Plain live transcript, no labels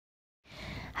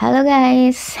Halo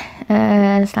guys,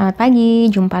 selamat pagi,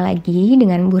 jumpa lagi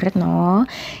dengan Bu Retno.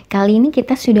 Kali ini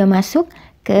kita sudah masuk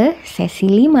ke sesi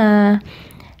 5.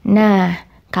 Nah,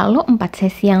 kalau 4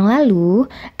 sesi yang lalu,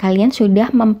 kalian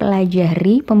sudah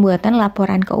mempelajari pembuatan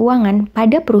laporan keuangan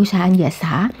pada perusahaan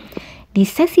jasa. Di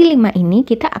sesi 5 ini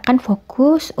kita akan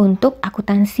fokus untuk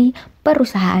akuntansi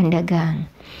perusahaan dagang.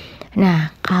 Nah,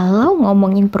 kalau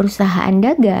ngomongin perusahaan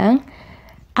dagang,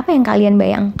 apa yang kalian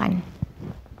bayangkan?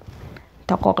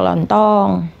 Toko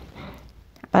kelontong,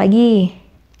 apalagi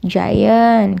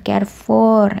Giant,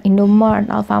 Carrefour,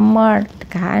 Indomart, Alfamart,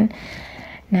 kan?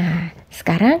 Nah,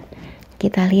 sekarang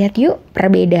kita lihat yuk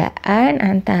perbedaan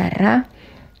antara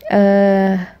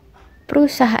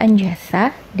perusahaan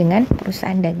jasa dengan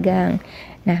perusahaan dagang.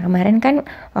 Nah, kemarin kan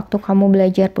waktu kamu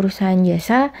belajar perusahaan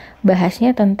jasa,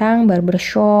 bahasnya tentang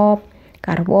barbershop,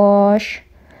 car wash,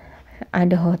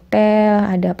 ada hotel,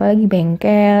 ada apa lagi,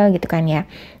 bengkel gitu kan ya.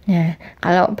 Nah,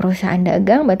 kalau perusahaan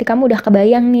dagang berarti kamu udah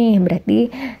kebayang nih,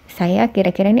 berarti saya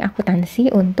kira-kira ini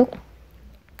akuntansi untuk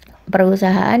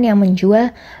perusahaan yang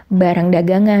menjual barang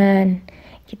dagangan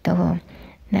gitu.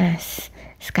 Nah,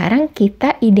 sekarang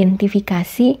kita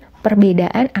identifikasi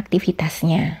perbedaan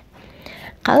aktivitasnya.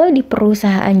 Kalau di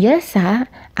perusahaan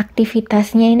jasa,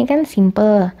 aktivitasnya ini kan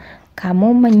simple.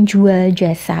 Kamu menjual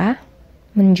jasa,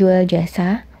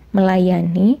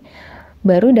 melayani,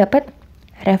 baru dapat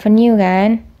revenue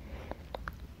kan.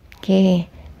 Oke,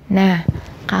 nah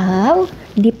kalau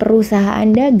di perusahaan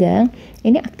dagang,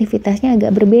 ini aktivitasnya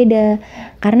agak berbeda.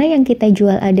 Karena yang kita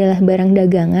jual adalah barang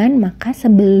dagangan, maka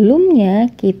sebelumnya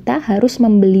kita harus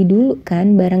membeli dulu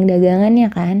kan barang dagangannya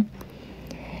kan.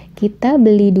 Kita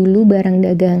beli dulu barang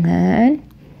dagangan,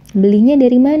 belinya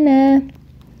dari mana?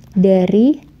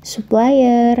 Dari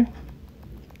supplier.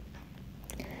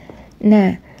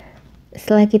 Nah,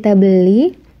 setelah kita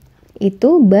beli,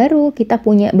 itu baru kita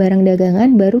punya barang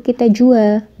dagangan, baru kita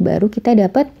jual, baru kita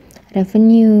dapat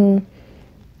revenue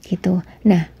gitu.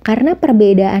 Nah, karena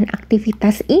perbedaan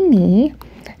aktivitas ini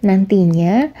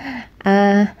nantinya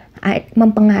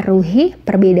mempengaruhi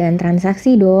perbedaan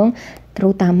transaksi dong,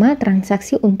 terutama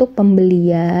transaksi untuk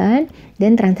pembelian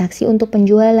dan transaksi untuk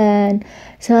penjualan.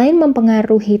 Selain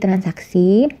mempengaruhi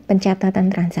transaksi,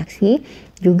 pencatatan transaksi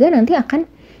juga nanti akan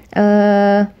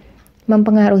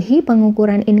mempengaruhi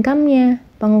pengukuran income-nya.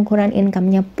 Pengukuran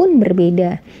income-nya pun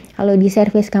berbeda. Kalau di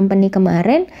service company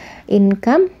kemarin,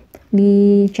 income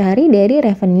dicari dari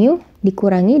revenue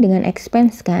dikurangi dengan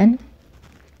expense kan.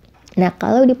 Nah,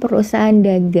 kalau di perusahaan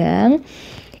dagang,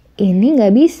 ini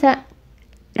nggak bisa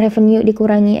revenue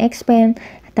dikurangi expense,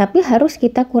 tapi harus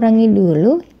kita kurangi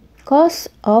dulu cost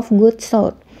of goods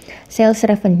sold. Sales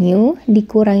revenue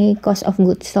dikurangi cost of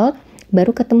goods sold,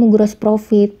 baru ketemu gross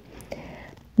profit.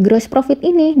 Gross profit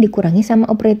ini dikurangi sama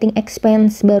operating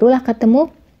expense, barulah ketemu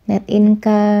net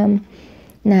income.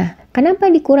 Nah,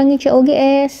 kenapa dikurangi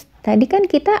COGS? Tadi kan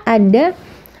kita ada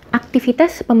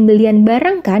aktivitas pembelian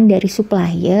barang kan dari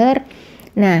supplier.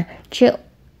 Nah,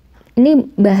 ini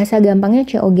bahasa gampangnya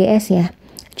COGS ya.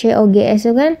 COGS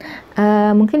itu kan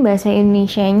mungkin bahasa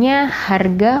Indonesianya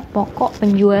harga pokok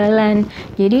penjualan.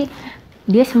 Jadi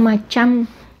dia semacam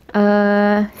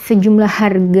sejumlah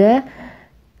harga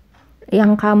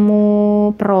yang kamu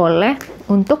peroleh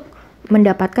untuk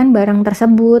mendapatkan barang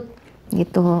tersebut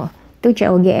gitu. Itu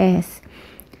COGS.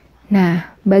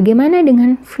 Nah, bagaimana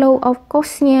dengan flow of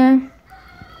cost-nya?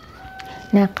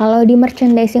 Nah, kalau di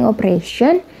merchandising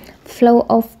operation, flow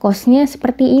of cost-nya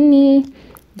seperti ini.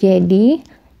 Jadi,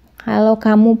 kalau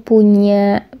kamu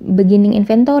punya beginning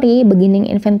inventory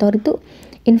itu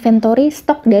inventory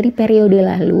stok dari periode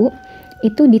lalu,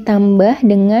 itu ditambah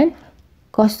dengan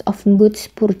cost of goods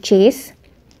purchase,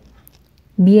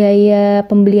 biaya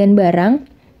pembelian barang,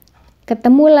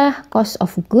 ketemulah cost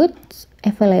of goods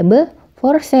available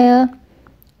for sale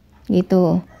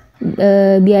gitu,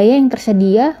 biaya yang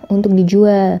tersedia untuk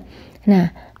dijual.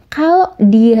 Nah, kalau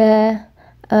dia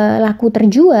laku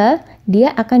terjual,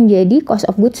 dia akan jadi cost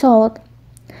of goods sold.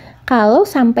 Kalau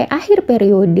sampai akhir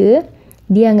periode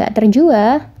dia nggak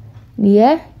terjual,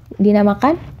 dia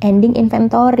dinamakan ending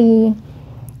inventory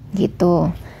gitu.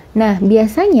 Nah,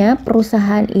 biasanya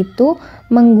perusahaan itu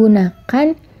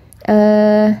menggunakan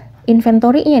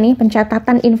inventory-nya nih,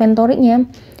 pencatatan inventory-nya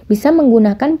bisa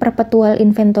menggunakan perpetual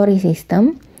inventory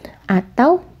system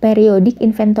atau periodic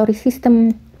inventory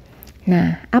system.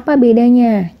 Nah, apa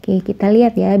bedanya? Oke, kita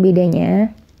lihat ya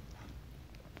bedanya.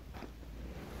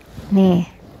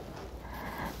 Nih,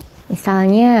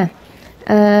 misalnya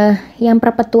yang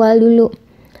perpetual dulu.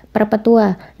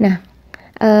 Perpetual. Nah,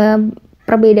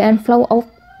 perbedaan flow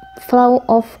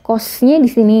of cost-nya di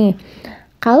sini.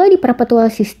 Kalau di perpetual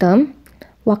system,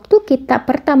 waktu kita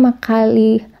pertama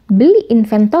kali beli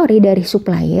inventory dari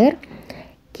supplier,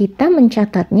 kita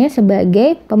mencatatnya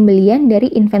sebagai pembelian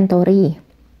dari inventory.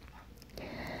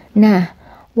 Nah,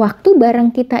 waktu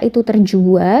barang kita itu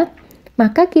terjual,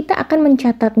 maka kita akan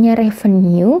mencatatnya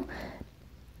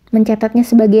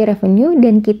sebagai revenue,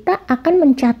 dan kita akan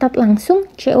mencatat langsung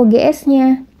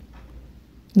COGS-nya.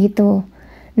 Gitu.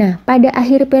 Nah, pada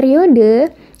akhir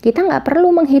periode, kita nggak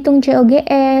perlu menghitung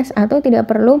COGS atau tidak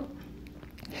perlu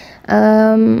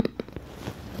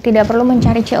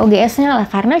mencari COGS-nya lah,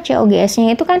 karena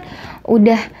COGS-nya itu kan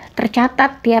udah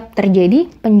tercatat tiap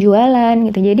terjadi penjualan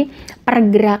gitu. Jadi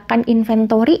pergerakan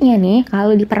inventory-nya nih,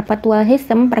 kalau di perpetual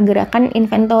system, pergerakan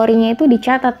inventory-nya itu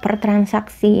dicatat per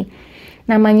transaksi.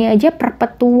 Namanya aja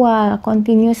perpetual,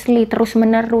 continuously,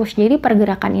 terus-menerus. Jadi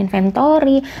pergerakan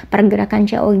inventory, pergerakan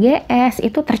COGS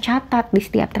itu tercatat di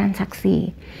setiap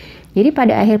transaksi. Jadi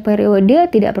pada akhir periode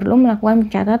tidak perlu melakukan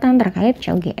pencatatan terkait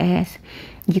COGS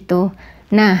gitu.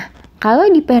 Nah, kalau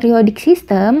di periodic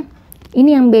system,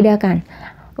 ini yang bedakan.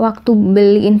 Waktu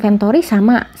beli inventory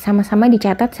sama-sama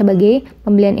dicatat sebagai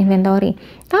pembelian inventory.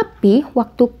 Tapi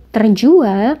waktu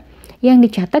terjual, yang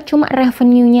dicatat cuma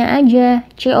revenue-nya aja,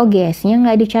 COGS-nya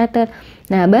nggak dicatat.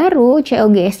 Nah, baru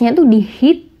COGS-nya tuh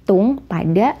dihitung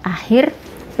pada akhir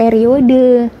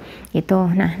periode gitu.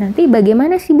 Nah, nanti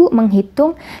bagaimana sih Bu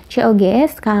menghitung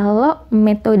COGS kalau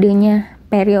metodenya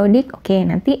periodik? Oke,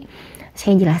 nanti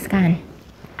saya jelaskan.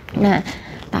 Nah,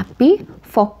 tapi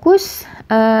fokus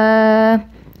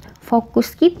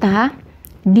kita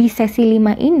di sesi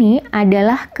 5 ini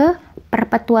adalah ke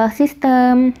perpetual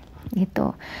system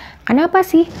gitu. Kenapa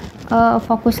sih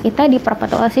fokus kita di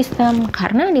perpetual system?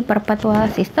 Karena di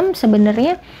perpetual system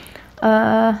sebenarnya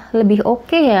lebih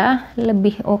oke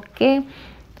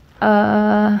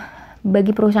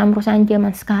bagi perusahaan-perusahaan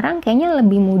zaman sekarang. Kayaknya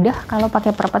lebih mudah kalau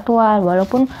pakai perpetual,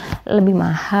 walaupun lebih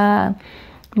mahal.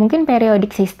 Mungkin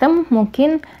periodic system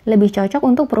mungkin lebih cocok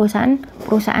untuk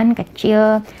perusahaan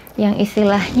kecil yang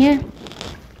istilahnya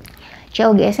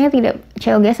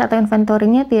COGS atau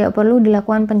inventory-nya tidak perlu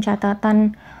dilakukan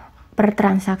pencatatan per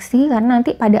transaksi, karena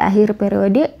nanti pada akhir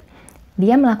periode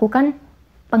dia melakukan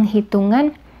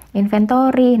penghitungan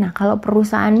inventory. Nah, kalau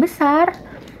perusahaan besar,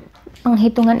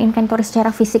 penghitungan inventory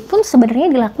secara fisik pun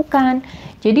sebenarnya dilakukan.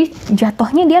 Jadi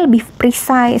jatuhnya dia lebih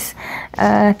precise.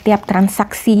 Tiap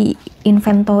transaksi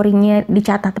inventory-nya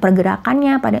dicatat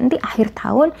pergerakannya, pada nanti akhir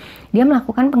tahun dia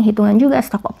melakukan penghitungan juga,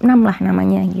 stock of num lah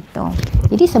namanya gitu.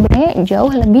 Jadi sebenarnya jauh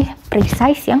lebih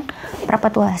precise yang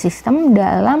perpetual system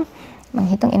dalam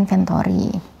menghitung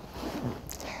inventory.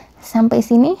 Sampai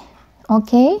sini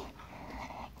oke?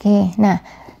 Oke, nah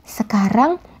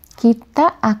sekarang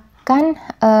kita akan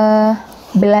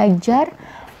belajar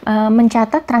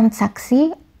mencatat transaksi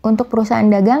untuk perusahaan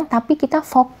dagang, tapi kita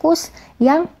fokus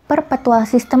yang perpetual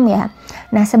system ya.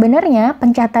 Nah, sebenarnya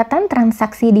pencatatan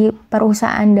transaksi di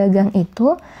perusahaan dagang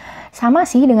itu sama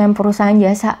sih dengan perusahaan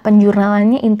jasa,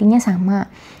 penjurnalannya intinya sama.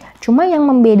 Cuma yang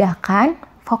membedakan,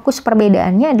 fokus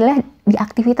perbedaannya adalah di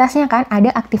aktivitasnya kan, ada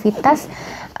aktivitas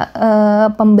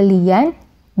pembelian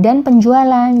dan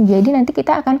penjualan. Jadi nanti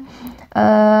kita akan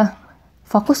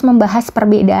fokus membahas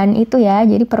perbedaan itu ya.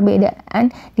 Jadi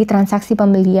perbedaan di transaksi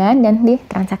pembelian dan di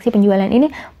transaksi penjualan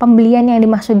ini. Pembelian yang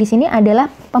dimaksud di sini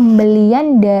adalah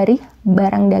pembelian dari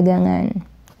barang dagangan.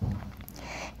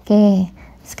 Oke,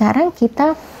 sekarang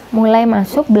kita mulai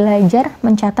masuk belajar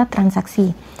mencatat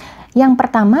transaksi. Yang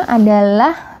pertama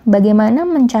adalah bagaimana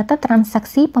mencatat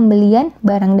transaksi pembelian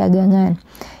barang dagangan.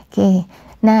 Oke,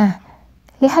 nah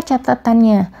lihat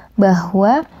catatannya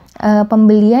bahwa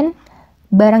pembelian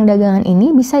barang dagangan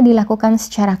ini bisa dilakukan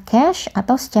secara cash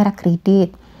atau secara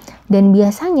kredit, dan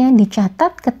biasanya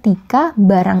dicatat ketika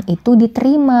barang itu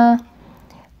diterima.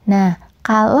 Nah,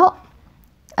 kalau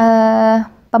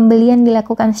pembelian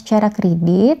dilakukan secara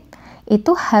kredit,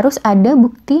 itu harus ada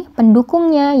bukti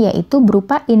pendukungnya, yaitu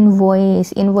berupa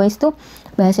invoice. Invoice itu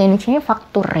bahasa Indonesianya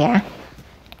faktur ya.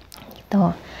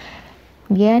 Gitu.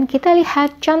 Kemudian kita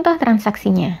lihat contoh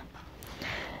transaksinya.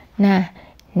 Nah,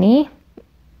 ini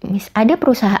ada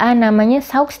perusahaan namanya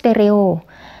Sauk Stereo.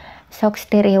 Sauk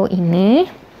Stereo ini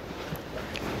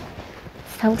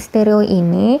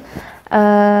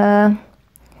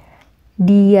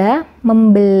dia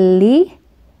membeli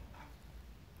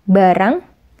barang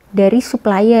dari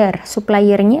supplier.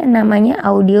 Suppliernya namanya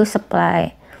Audio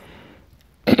Supply.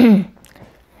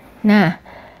 Nah,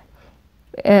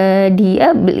 dia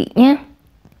belinya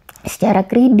secara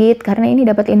kredit karena ini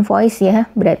dapat invoice ya,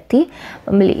 berarti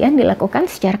pembelian dilakukan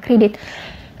secara kredit.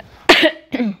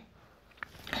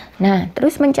 Nah,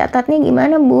 terus mencatatnya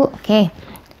gimana Bu? Oke,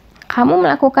 kamu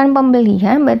melakukan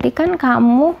pembelian berarti kan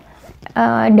kamu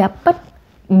dapat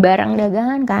barang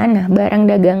dagangan kan. Nah, barang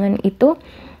dagangan itu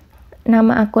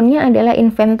nama akunnya adalah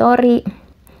inventory,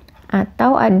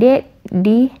 atau ada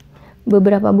di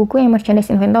beberapa buku yang merchandise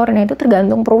inventory. Nah, itu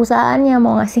tergantung perusahaannya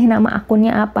mau ngasih nama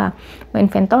akunnya apa, mau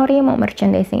inventory, mau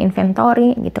merchandising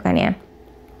inventory gitu kan ya.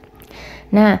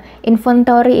 Nah,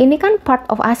 inventory ini kan part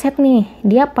of asset nih,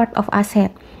 dia part of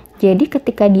asset. Jadi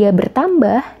ketika dia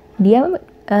bertambah, dia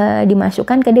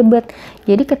dimasukkan ke debit.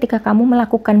 Jadi ketika kamu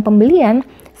melakukan pembelian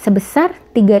sebesar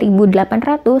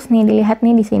 3.800, nih dilihat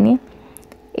nih di sini,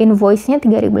 invoice-nya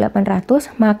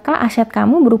 3.800, maka aset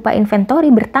kamu berupa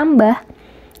inventory bertambah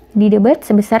di debit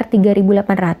sebesar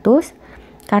 3.800.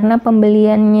 Karena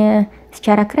pembeliannya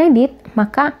secara kredit,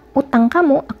 maka utang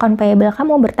kamu, account payable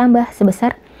kamu bertambah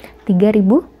sebesar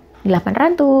 3.800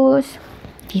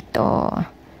 gitu.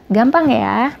 Gampang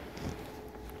ya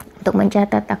untuk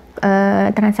mencatat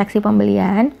transaksi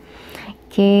pembelian.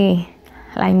 Oke,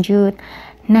 lanjut.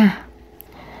 Nah,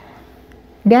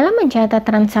 dalam mencatat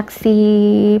transaksi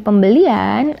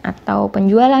pembelian atau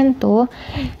penjualan tuh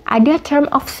ada term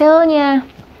of sale-nya.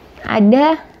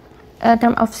 Ada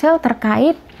term of sale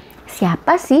terkait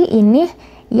siapa sih ini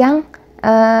yang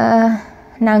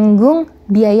nanggung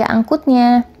biaya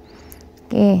angkutnya.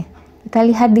 Oke, kita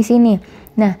lihat di sini.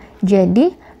 Nah,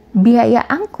 jadi biaya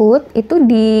angkut itu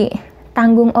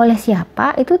ditanggung oleh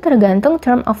siapa, itu tergantung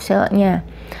term of sale-nya.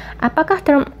 Apakah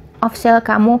term of sale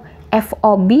kamu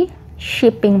FOB,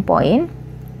 shipping point,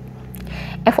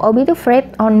 FOB itu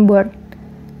freight on board,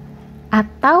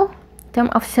 atau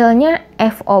term of sale-nya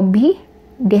FOB,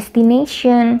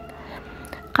 destination.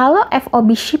 Kalau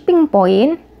FOB shipping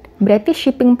point, berarti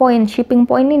shipping point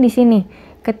ini di sini.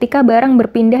 Ketika barang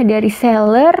berpindah dari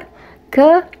seller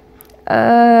ke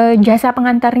jasa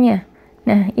pengantarnya.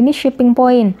 Nah, ini shipping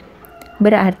point.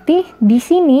 Berarti di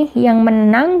sini yang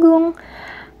menanggung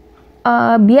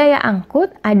biaya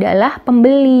angkut adalah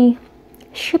pembeli.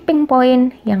 Shipping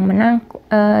point yang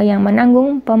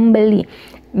menanggung pembeli.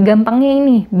 Gampangnya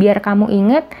ini, biar kamu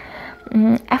ingat,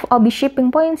 FOB shipping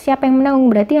point siapa yang menanggung?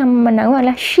 Berarti yang menanggung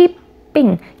adalah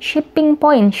shipping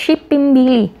point, shipping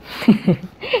bili.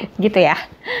 Gitu ya.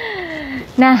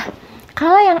 Nah,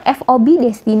 kalau yang FOB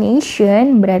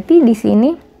destination berarti di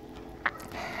sini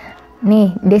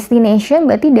nih, destination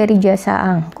berarti dari jasa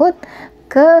angkut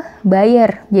ke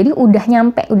buyer. Jadi udah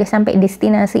sampai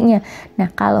destinasinya. Nah,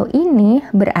 kalau ini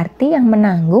berarti yang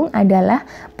menanggung adalah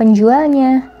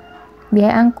penjualnya,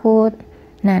 biaya angkut.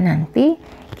 Nah, nanti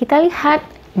kita lihat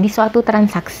di suatu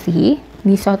transaksi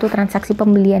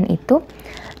pembelian itu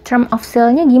term of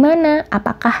sale-nya gimana?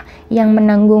 Apakah yang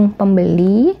menanggung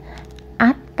pembeli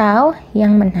atau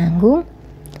yang menanggung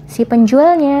si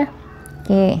penjualnya?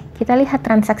 Oke, kita lihat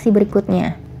transaksi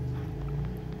berikutnya.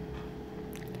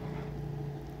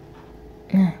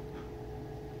 Nah,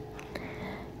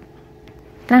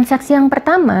 transaksi yang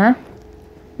pertama,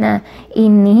 nah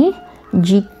ini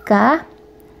jika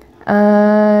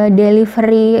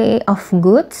delivery of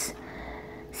goods,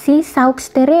 si sauk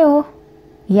stereo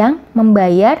yang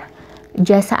membayar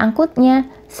jasa angkutnya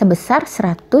sebesar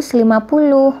 150.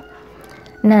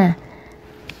 Nah,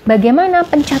 bagaimana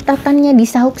pencatatannya di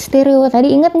sauk stereo?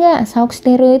 Tadi ingat nggak sauk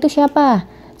stereo itu siapa?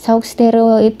 Sauk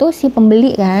stereo itu si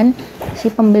pembeli kan?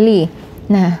 Si pembeli.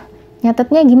 Nah,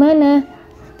 nyatetnya gimana?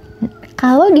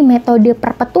 Kalau di metode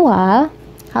perpetual,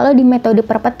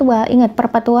 ingat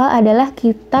perpetual adalah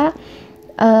kita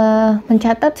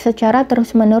mencatat secara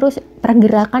terus-menerus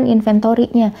pergerakan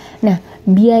inventorinya. Nah,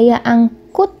 biaya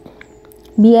angkut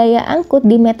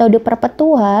di metode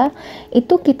perpetual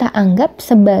itu kita anggap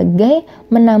sebagai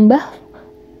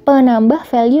penambah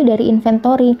value dari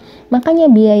inventory. Makanya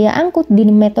biaya angkut di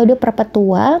metode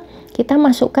perpetual kita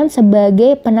masukkan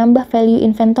sebagai penambah value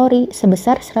inventory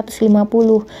sebesar 150.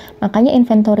 Makanya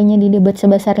inventorinya di debit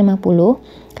sebesar 50.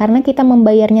 Karena kita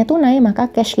membayarnya tunai, maka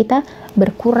cash kita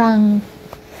berkurang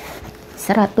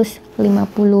 150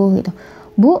 gitu.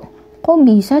 Bu, kok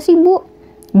bisa sih Bu?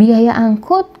 Biaya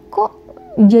angkut kok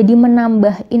jadi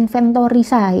menambah inventory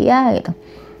saya gitu.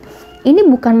 Ini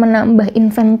bukan menambah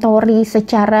inventory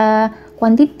secara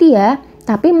quantity ya,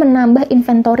 tapi menambah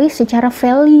inventory secara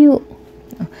value.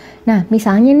 Nah,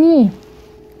 misalnya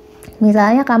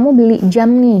kamu beli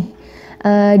jam nih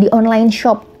di online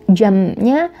shop,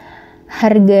 jamnya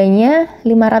harganya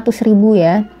 500.000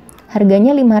 ya.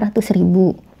 Harganya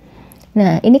 500.000.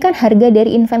 Nah, ini kan harga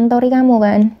dari inventory kamu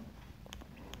kan.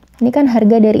 Ini kan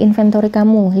harga dari inventory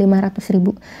kamu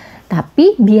 500.000.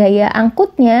 Tapi biaya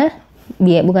angkutnya,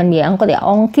 bukan biaya angkut ya,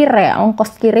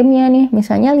 ongkos kirimnya nih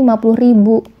misalnya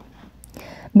 50.000.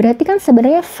 Berarti kan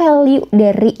sebenarnya value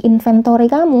dari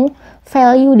inventory kamu,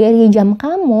 value dari jam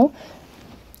kamu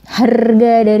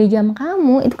harga dari jam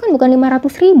kamu itu kan bukan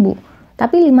 500.000,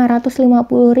 tapi 550.000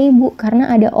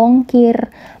 karena ada ongkir.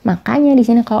 Makanya di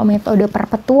sini kalau metode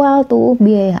perpetual tuh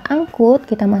biaya angkut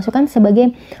kita masukkan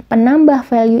sebagai penambah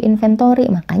value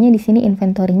inventory. Makanya di sini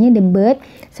inventorinya debit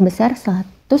sebesar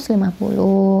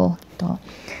 150 gitu.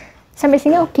 Sampai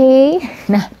sini oke.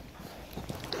 Nah,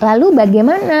 lalu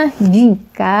bagaimana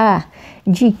jika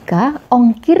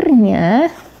ongkirnya,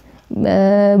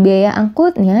 biaya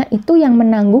angkutnya itu yang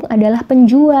menanggung adalah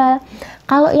penjual?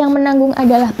 Kalau yang menanggung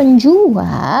adalah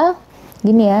penjual,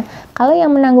 gini ya, kalau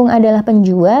yang menanggung adalah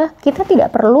penjual, kita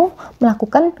tidak perlu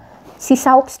melakukan si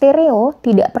sauk stereo,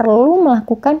 tidak perlu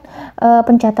melakukan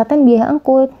pencatatan biaya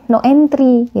angkut, no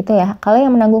entry gitu ya, kalau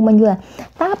yang menanggung penjual.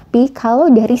 Tapi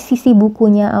kalau dari sisi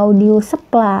bukunya audio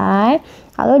supply,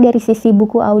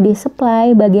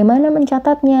 bagaimana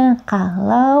mencatatnya?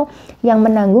 Kalau yang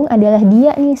menanggung adalah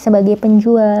dia nih sebagai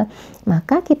penjual,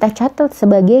 maka kita catat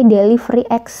sebagai delivery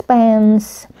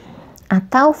expense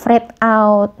atau freight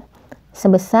out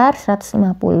sebesar 150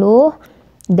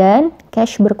 dan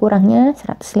cash berkurangnya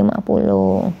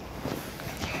 150.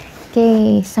 Oke,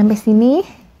 sampai sini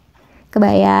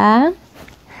kebayang?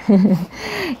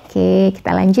 Oke,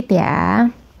 kita lanjut ya.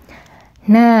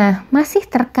 Nah, masih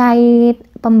terkait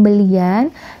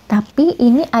pembelian, tapi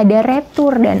ini ada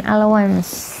retur dan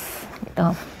allowance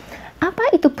gitu.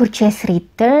 Apa itu purchase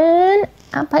return?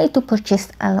 Apa itu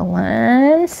purchase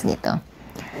allowance gitu.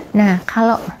 Nah,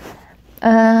 kalau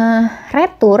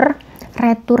retur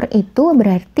itu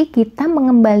berarti kita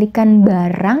mengembalikan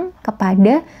barang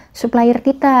kepada supplier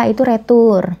kita, itu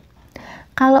retur.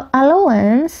 Kalau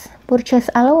allowance,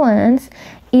 purchase allowance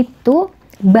itu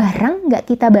barang nggak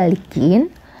kita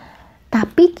balikin,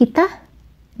 tapi kita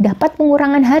dapat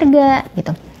pengurangan harga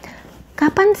gitu.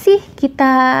 Kapan sih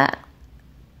kita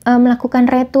melakukan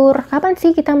retur? Kapan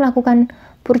sih kita melakukan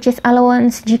purchase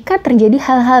allowance? Jika terjadi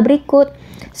hal-hal berikut,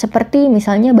 seperti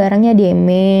misalnya barangnya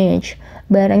damage,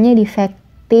 barangnya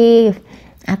defective,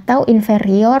 atau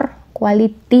inferior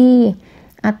quality,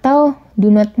 atau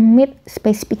do not meet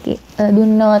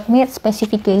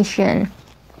specification.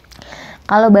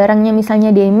 Kalau barangnya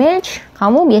misalnya damage,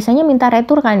 kamu biasanya minta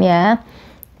retur kan ya?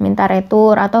 Minta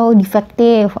retur, atau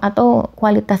defektif, atau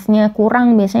kualitasnya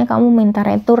kurang, biasanya kamu minta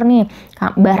retur nih.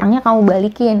 Barangnya kamu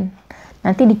balikin.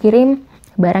 Nanti dikirim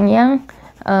barang yang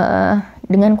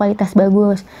dengan kualitas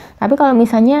bagus. Tapi kalau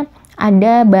misalnya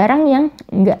ada barang yang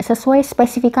nggak sesuai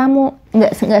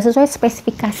nggak sesuai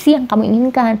spesifikasi yang kamu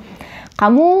inginkan.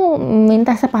 Kamu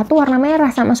minta sepatu warna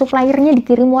merah sama suppliernya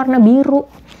dikirim warna biru.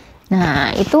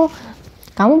 Nah, itu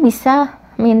kamu bisa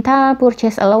minta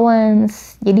purchase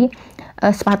allowance. Jadi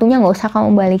sepatunya nggak usah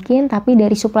kamu balikin, tapi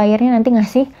dari suppliernya nanti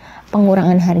ngasih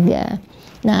pengurangan harga.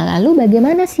 Nah, lalu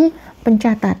bagaimana sih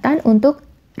pencatatan untuk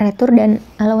retur dan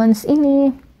allowance ini?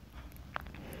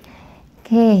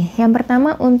 Oke, yang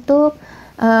pertama untuk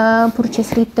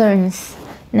purchase returns.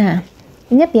 Nah,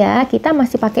 ingat ya, kita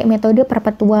masih pakai metode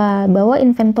perpetual, bahwa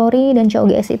inventory dan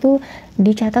COGS itu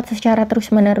dicatat secara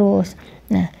terus-menerus.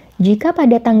 Nah, jika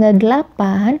pada tanggal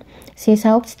 8 si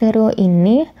sauk stereo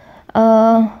ini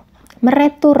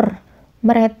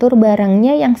meretur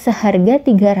barangnya yang seharga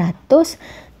 300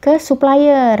 ke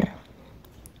supplier.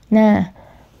 Nah,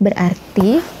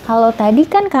 berarti kalau tadi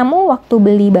kan kamu waktu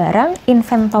beli barang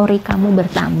inventory kamu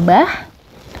bertambah,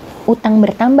 utang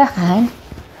bertambah kan?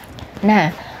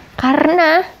 Nah,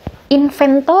 karena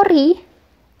inventory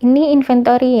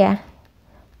ya.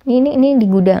 Ini di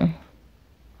gudang.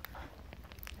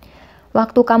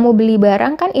 Waktu kamu beli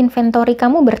barang kan inventory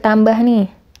kamu bertambah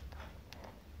nih.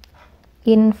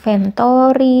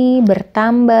 Inventory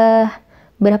bertambah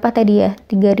berapa tadi ya?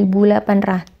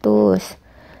 3.800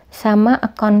 sama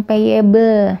account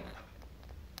payable.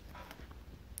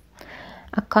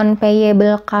 Account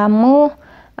payable kamu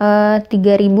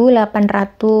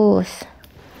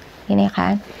 3.800. Ini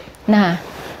kan. Nah,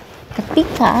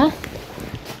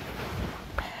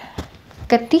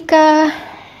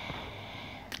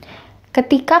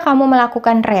 ketika kamu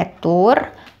melakukan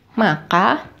retur,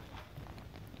 maka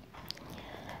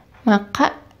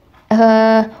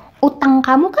utang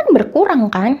kamu kan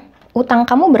berkurang kan? Utang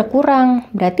kamu berkurang.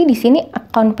 Berarti di sini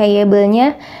account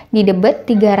payable-nya di debit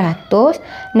 300.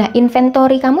 Nah,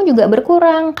 inventory kamu juga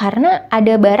berkurang karena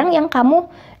ada barang yang kamu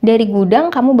dari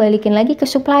gudang kamu balikin lagi ke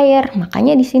supplier.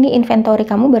 Makanya di sini inventory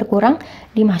kamu berkurang,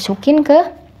 dimasukin ke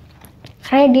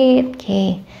kredit.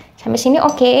 Oke. Sampai sini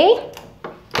oke?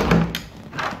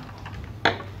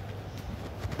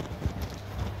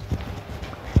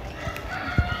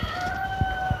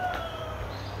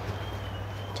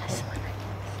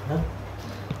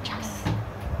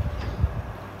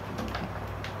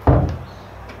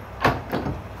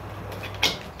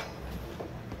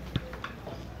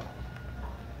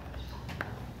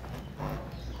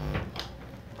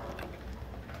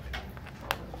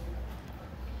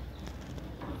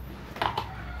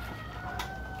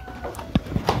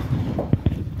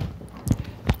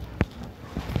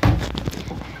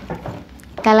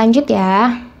 Kita lanjut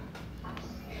ya.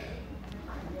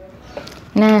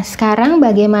 Nah, sekarang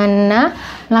bagaimana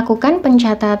melakukan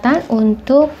pencatatan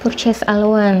untuk purchase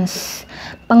allowance,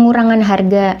 pengurangan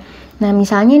harga. Nah,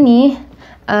 misalnya nih,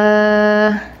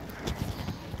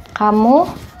 kamu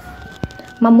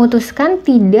memutuskan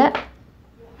tidak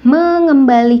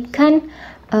mengembalikan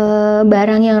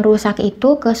barang yang rusak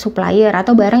itu ke supplier,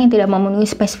 atau barang yang tidak memenuhi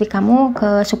spesifik kamu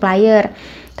ke supplier,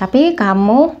 tapi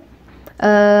kamu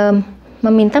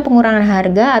meminta pengurangan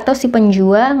harga, atau si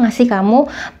penjual ngasih kamu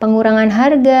pengurangan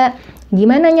harga.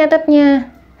 Gimana nyatetnya?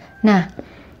 Nah,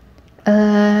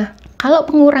 kalau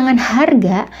pengurangan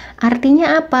harga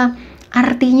artinya apa?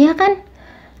 Artinya kan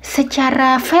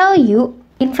secara value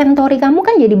inventory kamu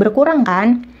kan jadi berkurang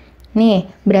kan? Nih,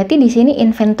 berarti di sini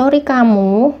inventory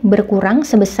kamu berkurang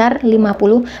sebesar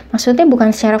 50. Maksudnya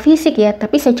bukan secara fisik ya,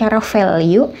 tapi secara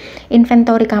value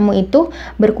inventory kamu itu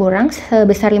berkurang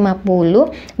sebesar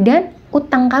 50, dan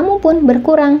utang kamu pun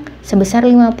berkurang sebesar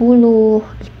 50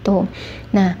 gitu.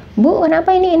 Nah, Bu,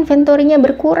 kenapa ini inventorinya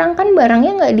berkurang? Kan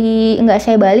barangnya nggak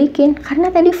saya balikin,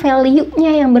 karena tadi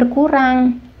value-nya yang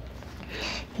berkurang.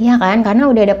 Iya kan?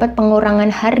 Karena udah dapat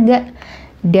pengurangan harga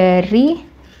dari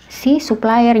si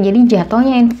supplier. Jadi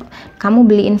jatuhnya kamu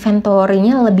beli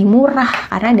inventorinya lebih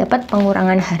murah karena dapat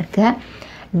pengurangan harga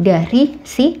dari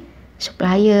si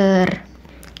supplier.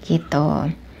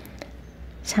 Gitu.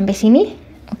 Sampai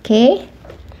sini? Oke.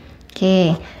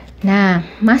 Nah,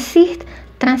 masih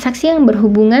transaksi yang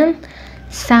berhubungan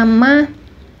sama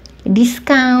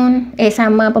diskon,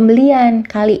 sama pembelian.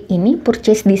 Kali ini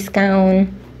purchase discount.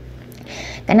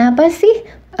 Kenapa sih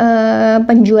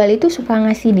penjual itu suka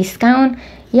ngasih diskon?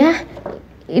 Ya,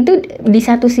 itu di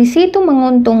satu sisi itu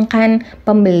menguntungkan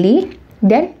pembeli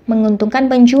dan menguntungkan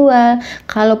penjual.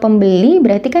 Kalau pembeli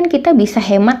berarti kan kita bisa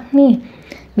hemat nih.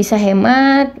 Bisa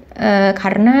hemat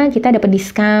karena kita dapat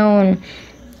diskon.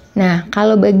 Nah,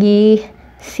 kalau bagi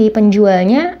si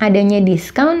penjualnya adanya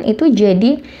diskon itu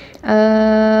jadi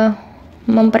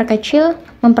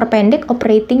memperpendek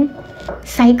operating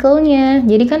cycle-nya.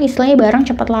 Jadi kan istilahnya barang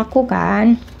cepat laku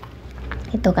kan.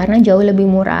 Itu karena jauh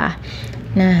lebih murah.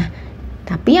 Nah,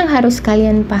 tapi yang harus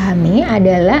kalian pahami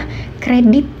adalah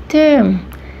credit term.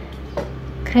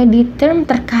 Credit term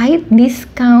terkait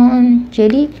diskon.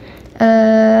 Jadi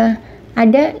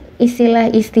ada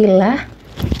istilah-istilah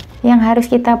yang harus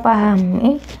kita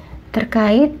pahami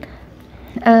terkait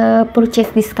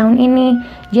purchase discount ini.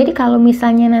 Jadi kalau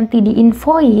misalnya nanti di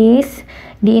invoice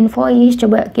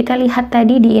coba kita lihat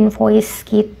tadi di invoice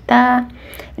kita,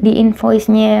 di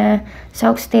invoice-nya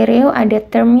Sauk Stereo ada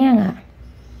termnya nggak?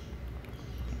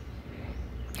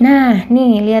 Nah,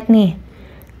 nih lihat nih,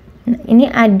 ini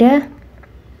ada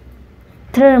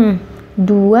term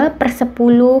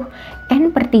 2/10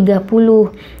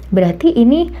 N/30. Berarti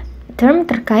ini term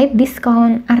terkait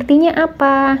diskon. Artinya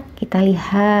apa? Kita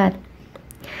lihat.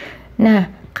 Nah,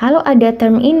 kalau ada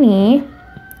term ini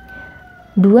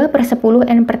 2/10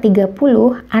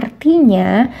 N/30,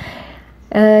 artinya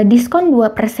diskon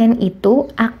 2% itu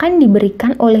akan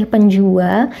diberikan oleh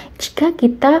penjual jika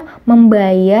kita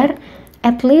membayar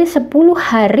at least 10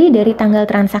 hari dari tanggal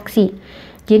transaksi.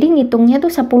 Jadi ngitungnya tuh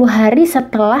 10 hari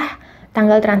setelah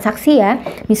tanggal transaksi ya.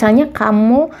 Misalnya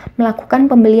kamu melakukan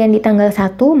pembelian di tanggal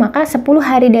 1, maka 10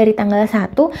 hari dari tanggal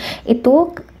 1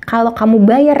 itu kalau kamu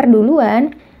bayar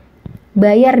duluan,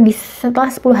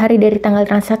 setelah 10 hari dari tanggal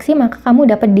transaksi, maka kamu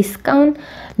dapat diskon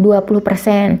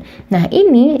 20%. Nah,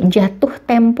 ini jatuh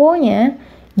tempo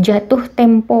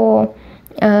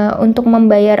untuk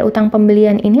membayar utang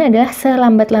pembelian ini adalah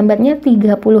selambat-lambatnya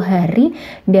 30 hari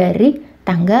dari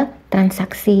tanggal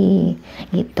transaksi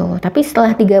gitu. Tapi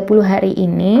setelah 30 hari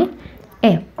ini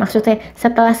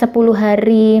setelah 10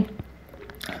 hari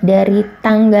dari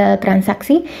tanggal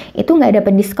transaksi itu nggak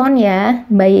dapat diskon ya,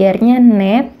 bayarnya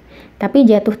net, tapi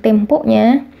jatuh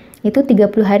temponya itu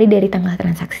 30 hari dari tanggal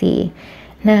transaksi.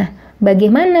 Nah,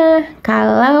 bagaimana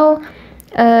kalau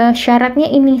syaratnya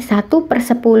ini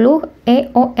 1/10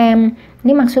 EOM?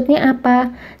 Ini maksudnya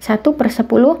apa?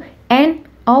 1/10 end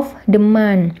of the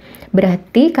month.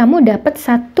 Berarti kamu dapat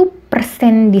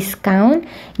 1% diskon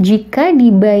jika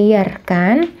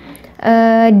dibayarkan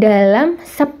dalam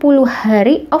 10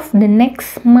 hari of the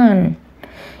next month.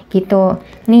 Gitu.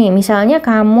 Nih, misalnya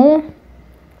kamu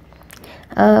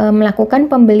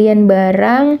melakukan pembelian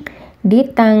barang di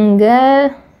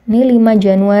tanggal 5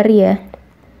 Januari ya.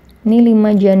 Ini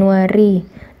 5 Januari.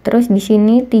 Terus di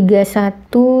sini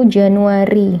 31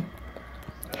 Januari.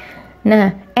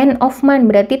 Nah, end of month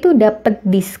berarti itu dapat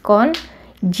diskon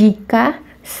jika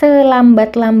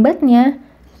selambat-lambatnya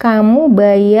kamu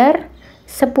bayar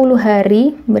 10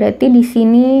 hari, berarti di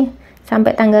sini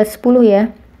sampai tanggal 10 ya.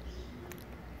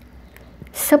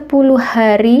 10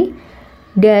 hari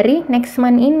dari next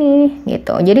month ini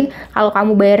gitu. Jadi kalau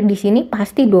kamu bayar di sini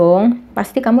pasti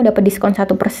kamu dapat diskon 1%.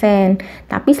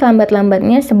 Tapi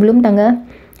selambat-lambatnya sebelum tanggal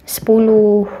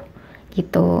 10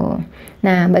 gitu.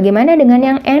 Nah, bagaimana dengan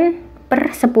yang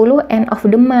per 10 end of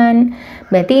the month?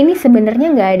 Berarti ini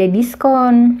sebenarnya nggak ada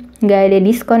diskon. Nggak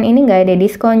ada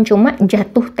diskon, cuma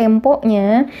jatuh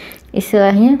temponya,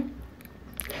 istilahnya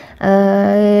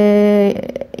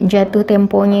jatuh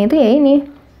temponya itu ya ini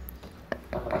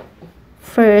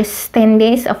first 10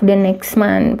 days of the next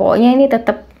month. Pokoknya ini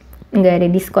tetap nggak ada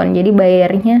diskon, jadi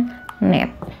bayarnya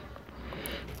net.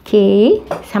 Oke,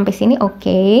 sampai sini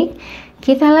oke.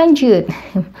 Kita lanjut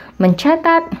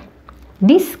mencatat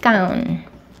diskon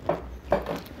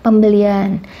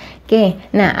pembelian. Oke,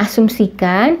 nah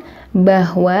asumsikan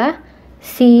bahwa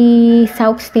si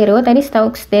sauk stereo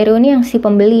ini yang si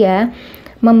pembeli ya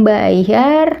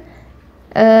membayar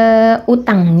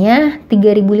utangnya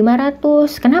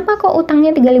 3.500. Kenapa kok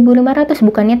utangnya 3.500?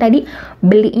 Bukannya tadi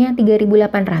belinya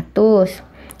 3.800.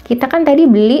 Kita kan tadi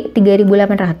beli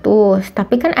 3.800,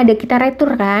 tapi kan ada kita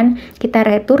retur kan? Kita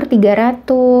retur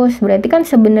 300. Berarti kan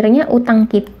sebenarnya utang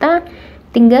kita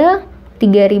tinggal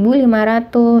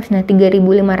 3.500. Nah,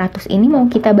 3.500 ini mau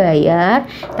kita bayar,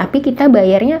 tapi kita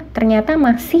bayarnya ternyata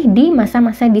masih di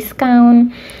masa-masa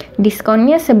diskon.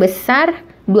 Diskonnya sebesar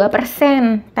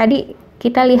 2%. Tadi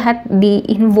kita lihat di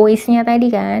invoice-nya tadi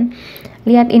kan.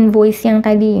 Lihat invoice yang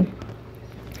tadi.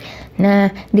 Nah,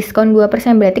 diskon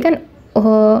 2% berarti kan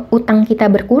utang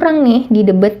kita berkurang nih di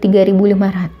debit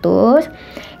 3.500.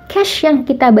 Cash yang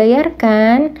kita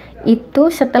bayarkan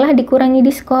itu setelah dikurangi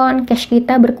diskon, cash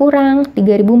kita berkurang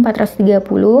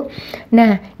 3.430.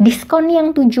 Nah, diskon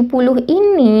yang 70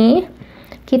 ini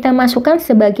kita masukkan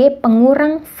sebagai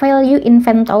pengurang value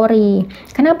inventory.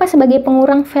 Kenapa sebagai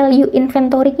pengurang value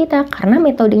inventory kita? Karena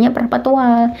metodenya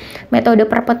perpetual. Metode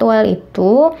perpetual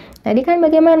itu tadi kan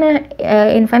bagaimana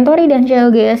inventory dan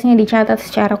COGS-nya dicatat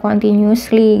secara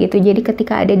continuously gitu. Jadi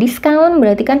ketika ada diskon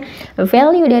berarti kan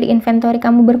value dari inventory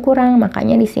kamu berkurang.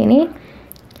 Makanya di sini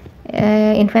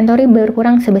inventory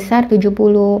berkurang sebesar 70.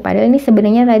 Padahal ini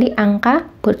sebenarnya tadi angka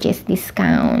purchase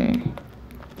discount.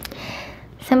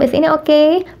 Sampai sini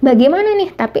oke. Bagaimana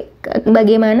nih? Tapi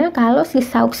bagaimana kalau si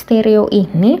sauk stereo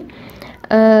ini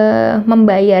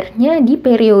membayarnya di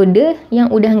periode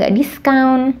yang udah nggak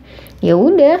diskon? Ya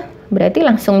udah, berarti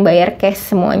langsung bayar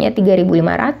cash semuanya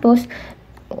 3.500.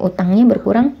 Utangnya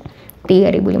berkurang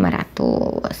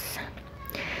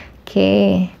 3.500.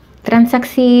 Oke.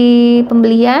 Transaksi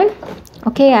pembelian.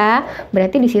 Oke ya.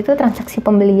 Berarti di situ transaksi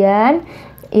pembelian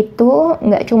itu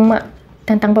nggak cuma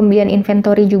tentang pembelian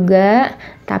inventory juga,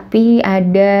 tapi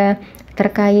ada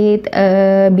terkait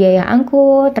biaya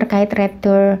angkut, terkait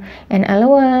return and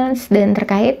allowance, dan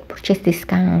terkait purchase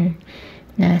discount.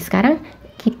 Nah, sekarang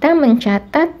kita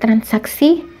mencatat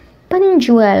transaksi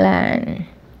penjualan.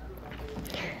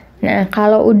 Nah,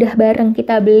 kalau udah barang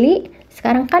kita beli,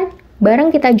 sekarang kan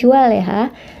barang kita jual ya.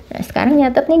 Nah, sekarang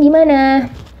nyatetnya gimana?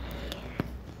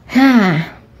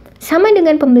 Sama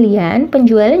dengan pembelian,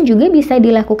 penjualan juga bisa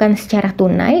dilakukan secara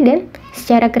tunai dan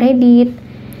secara kredit.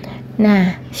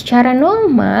 Nah, secara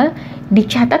normal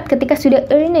dicatat ketika sudah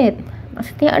earn it.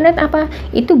 Maksudnya earn it apa?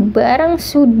 Itu barang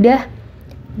sudah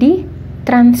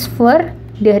ditransfer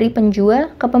dari penjual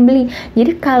ke pembeli.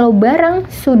 Jadi kalau barang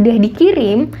sudah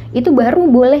dikirim, itu baru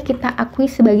boleh kita akui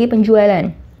sebagai penjualan.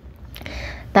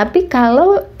 Tapi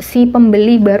kalau si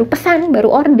pembeli baru pesan, baru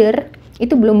order,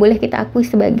 itu belum boleh kita akui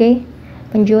sebagai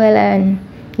penjualan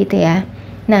gitu ya.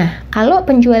 Nah, kalau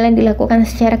penjualan dilakukan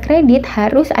secara kredit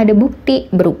harus ada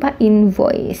bukti berupa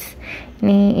invoice.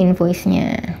 Ini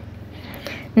invoice-nya.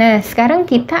 Nah, sekarang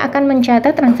kita akan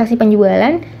mencatat transaksi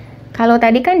penjualan. Kalau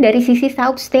tadi kan dari sisi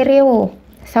sauk stereo.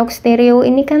 Sauk stereo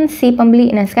ini kan si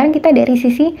pembeli. Nah, sekarang kita dari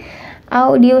sisi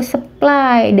audio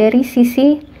supply, dari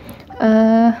sisi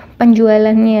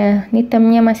penjualannya. Ini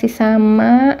termnya masih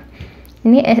sama.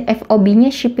 Ini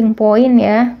FOB-nya shipping point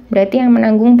ya, berarti yang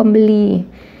menanggung pembeli.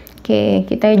 Oke,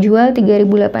 kita jual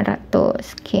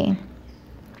 3.800. Oke.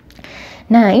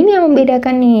 Nah, ini yang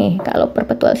membedakan nih kalau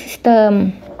perpetual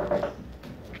system.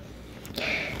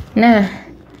 Nah,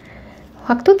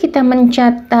 waktu kita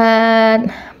mencatat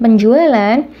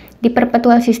penjualan di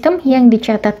perpetual system, yang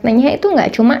dicatatnya itu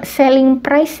nggak cuma selling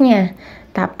price-nya,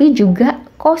 tapi juga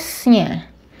cost-nya.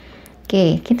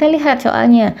 Oke, kita lihat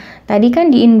soalnya. Tadi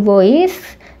kan di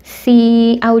invoice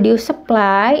si audio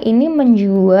supply ini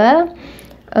menjual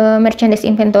merchandise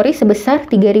inventory sebesar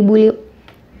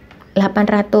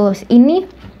 3.800.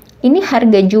 Ini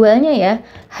harga jualnya ya.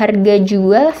 Harga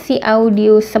jual si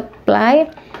audio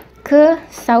supply ke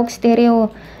sauk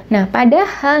stereo. Nah,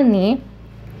 padahal nih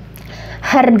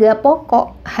harga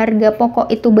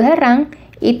pokok itu barang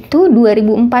itu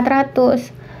 2.400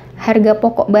 harga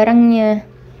pokok barangnya.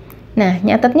 Nah,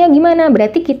 nyatetnya gimana?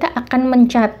 Berarti kita akan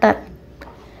mencatat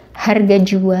harga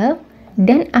jual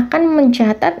dan akan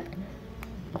mencatat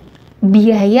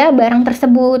biaya barang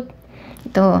tersebut.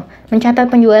 Tuh, mencatat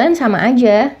penjualan sama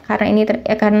aja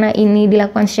karena ini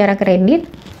dilakukan secara kredit,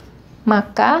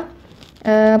 maka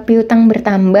piutang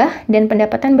bertambah dan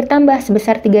pendapatan bertambah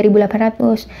sebesar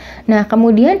 3.800. Nah,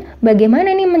 kemudian bagaimana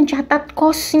nih mencatat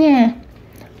cost-nya?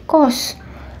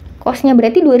 Cost-nya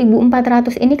berarti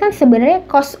 2.400. Ini kan sebenarnya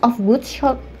cost of goods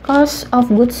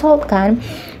sold kan.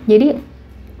 Jadi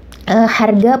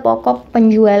harga pokok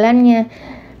penjualannya.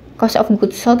 Cost of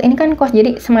goods sold ini kan cost,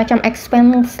 jadi semacam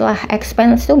expense lah.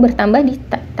 Expense itu bertambah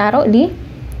ditaruh di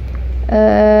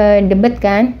debit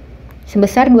kan,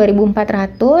 sebesar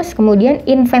 2.400. Kemudian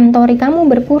inventory kamu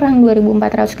berkurang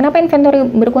 2.400. Kenapa inventory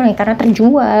berkurang? Karena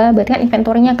terjual, berarti kan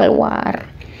inventorinya keluar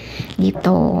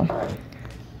gitu.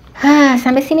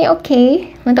 Sampai sini oke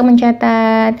untuk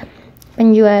mencatat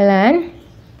penjualan.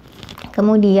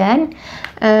 Kemudian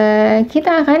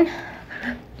kita akan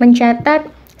mencatat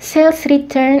sales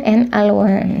return and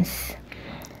allowance.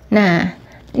 Nah,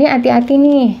 ini hati-hati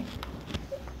nih.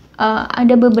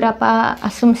 Ada beberapa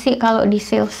asumsi kalau di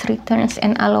sales returns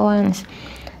and allowance.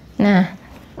 Nah,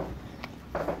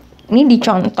 ini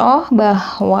dicontoh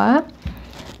bahwa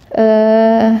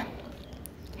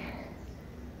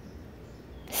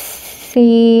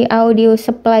si audio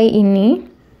supply ini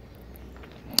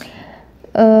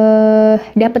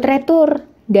dapat retur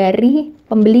dari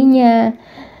pembelinya,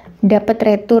 dapat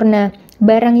retur. Nah,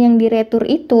 barang yang diretur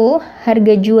itu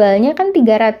harga jualnya kan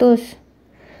 300.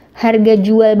 Harga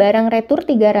jual barang retur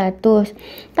 300.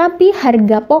 Tapi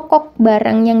harga pokok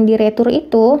barang yang diretur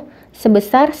itu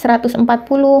sebesar 140.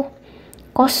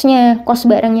 Cost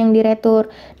barang yang diretur.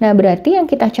 Nah, berarti yang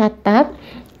kita catat,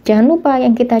 jangan lupa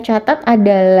yang kita catat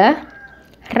adalah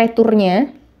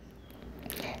returnya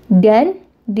dan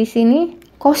di sini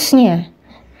cost-nya.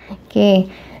 Oke.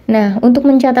 Nah, untuk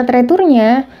mencatat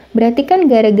returnya, berarti kan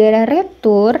gara-gara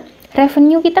retur,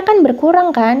 revenue kita kan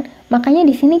berkurang kan? Makanya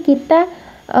di sini kita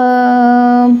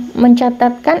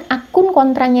mencatatkan akun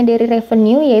kontranya dari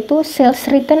revenue, yaitu sales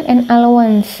return and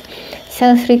allowance.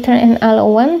 Sales return and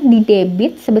allowance di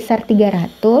debit sebesar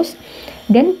 300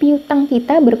 dan piutang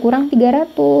kita berkurang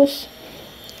 300.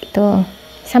 Gitu.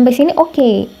 Sampai sini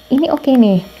oke. Ini oke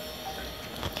nih.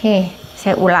 Oke,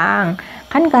 saya ulang.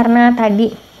 Kan karena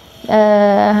tadi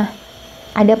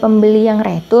ada pembeli yang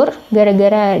retur,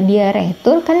 gara-gara dia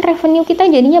retur kan revenue kita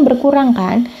jadinya berkurang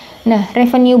kan. Nah,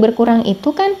 revenue berkurang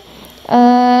itu kan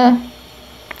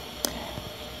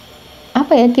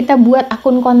kita buat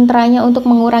akun kontranya untuk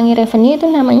mengurangi revenue, itu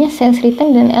namanya sales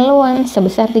return dan allowance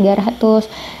sebesar 300.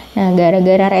 Nah,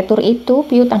 gara-gara retur itu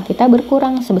piutang kita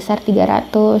berkurang sebesar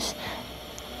 300.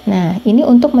 Nah, ini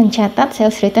untuk mencatat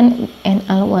sales return and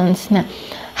allowance. Nah,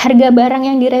 harga barang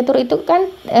yang diretur itu kan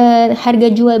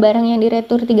harga jual barang yang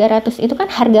diretur 300 itu kan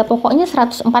harga pokoknya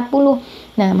 140.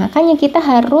 Nah, makanya kita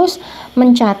harus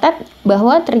mencatat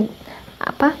bahwa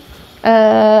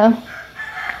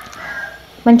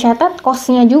mencatat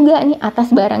cost-nya juga nih atas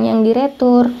barang yang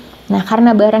diretur. Nah,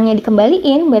 karena barangnya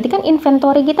dikembaliin, berarti kan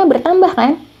inventory kita bertambah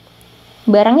kan?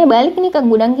 Barangnya balik nih ke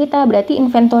gudang kita, berarti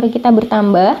inventory kita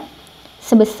bertambah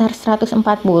sebesar 140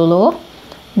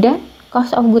 dan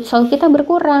cost of goods sold kita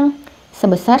berkurang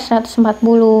sebesar 140.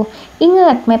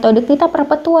 Ingat, metode kita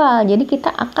perpetual. Jadi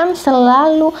kita akan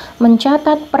selalu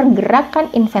mencatat pergerakan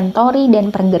inventory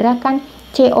dan pergerakan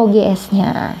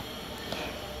COGS-nya.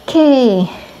 Oke,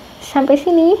 sampai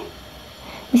sini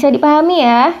bisa dipahami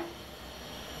ya?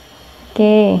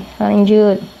 Oke,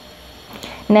 lanjut.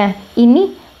 Nah,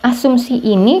 ini asumsi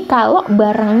ini kalau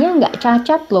barangnya nggak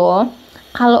cacat loh.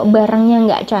 Kalau barangnya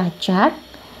nggak cacat,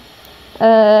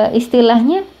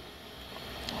 istilahnya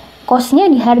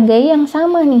cost-nya dihargai yang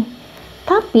sama nih.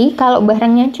 Tapi kalau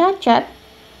barangnya cacat,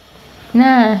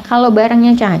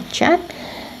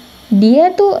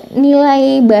 dia tuh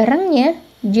nilai barangnya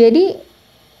jadi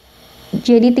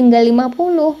tinggal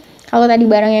 50. Kalau tadi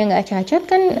barangnya nggak cacat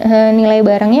kan nilai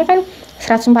barangnya kan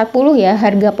 140 ya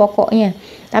harga pokoknya.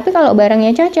 Tapi kalau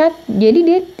barangnya cacat, jadi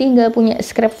dia tinggal punya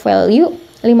scrap value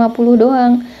 50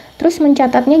 doang. Terus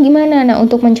mencatatnya gimana? Nah,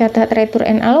 untuk mencatat return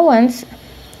and allowance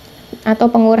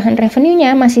atau pengurangan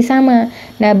revenue-nya masih sama.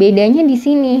 Nah, bedanya di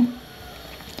sini.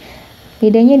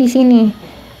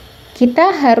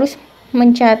 Kita harus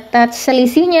mencatat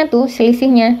selisihnya,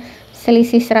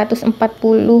 selisih 140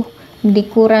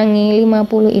 dikurangi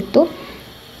 50 itu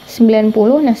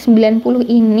 90. Nah, 90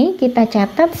 ini kita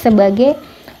catat sebagai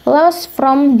loss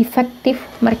from defective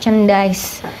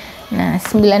merchandise. Nah,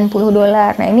 $90.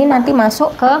 Nah, ini nanti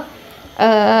masuk ke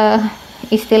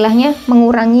istilahnya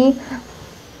mengurangi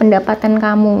pendapatan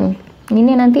kamu.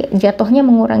 Ini nanti jatuhnya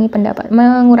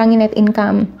mengurangi net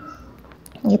income.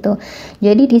 Gitu.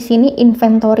 Jadi di sini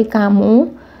inventory kamu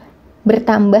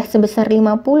bertambah sebesar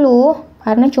 50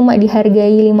 karena cuma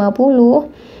dihargai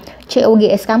 50.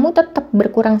 COGS kamu tetap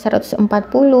berkurang 140.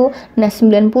 Nah,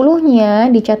 90-nya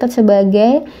dicatat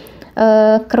sebagai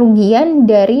kerugian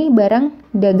dari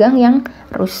barang dagang yang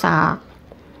rusak.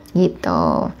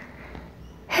 Gitu.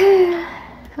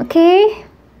 Oke.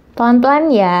 Pelan-pelan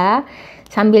ya,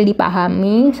 sambil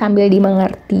dipahami, sambil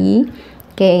dimengerti.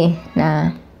 Oke.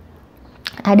 Nah,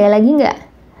 ada lagi nggak?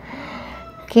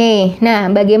 Oke,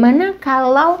 nah bagaimana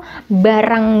kalau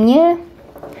barangnya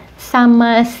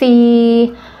sama si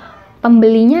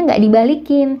pembelinya nggak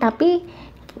dibalikin, tapi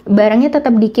barangnya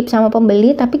tetap di-keep sama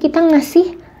pembeli, tapi kita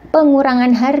ngasih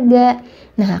pengurangan harga.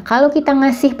 Nah, kalau kita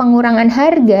ngasih pengurangan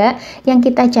harga, yang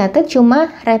kita catat cuma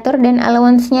return dan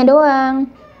allowance-nya doang.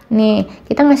 Nih,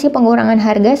 kita ngasih pengurangan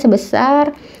harga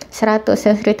sebesar 100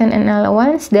 sales return and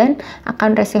allowance dan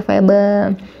account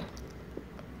receivable.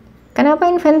 Kenapa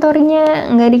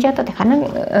inventory-nya nggak dicatat ya? Karena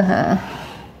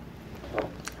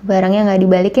barangnya nggak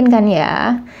dibalikin kan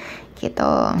ya,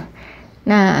 gitu.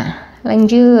 Nah,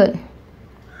 lanjut.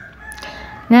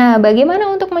 Nah,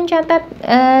 bagaimana untuk mencatat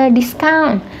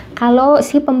diskon? Kalau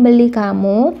si pembeli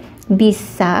kamu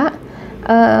bisa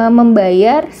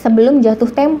membayar sebelum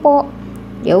jatuh tempo,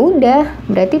 ya udah,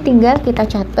 berarti tinggal kita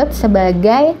catat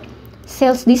sebagai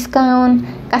sales discount.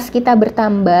 Kas kita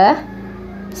bertambah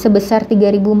sebesar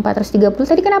 3.430.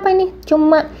 Tadi kenapa ini?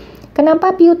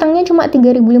 Kenapa piutangnya cuma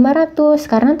 3.500?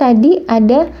 Karena tadi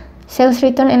ada sales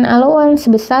return and allowance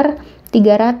sebesar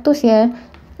 300 ya.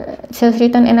 Sales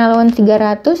return and allowance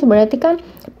 300 berarti kan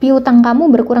piutang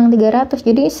kamu berkurang 300.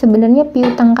 Jadi sebenarnya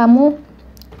piutang kamu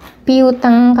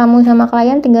sama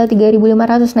klien tinggal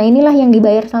 3.500. Nah, inilah yang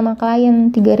dibayar sama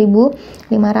klien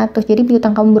 3.500. Jadi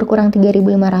piutang kamu berkurang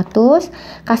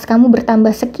 3.500, kas kamu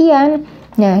bertambah sekian.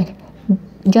 Nah,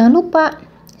 jangan lupa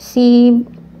si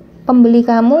pembeli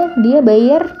kamu dia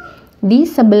bayar di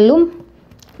sebelum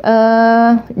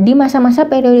di masa-masa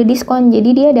periode diskon. Jadi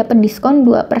dia dapat diskon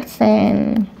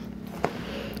 2%.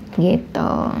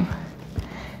 Gitu.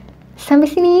 Sampai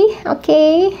sini,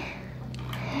 oke.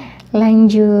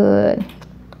 Lanjut.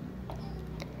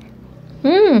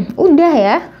 Udah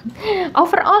ya.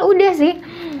 Overall udah sih.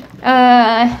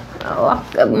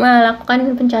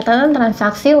 Melakukan pencatatan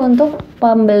transaksi untuk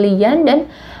pembelian dan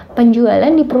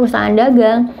penjualan di perusahaan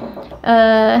dagang.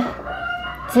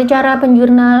 Secara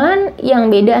penjurnalan yang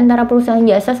beda antara perusahaan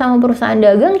jasa sama perusahaan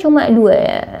dagang cuma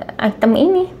 2 item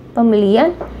ini,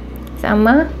 pembelian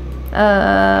sama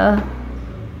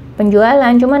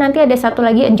penjualan. Cuma nanti ada satu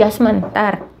lagi adjustment.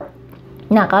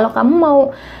 Nah, kalau kamu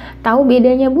mau tahu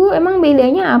bedanya, Bu, emang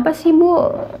bedanya apa sih,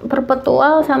 Bu,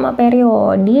 perpetual sama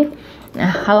periodik?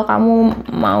 Nah, kalau kamu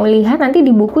mau lihat nanti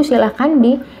di buku silahkan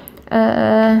di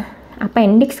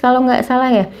appendix kalau nggak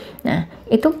salah ya. Nah,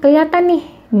 itu kelihatan nih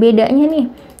bedanya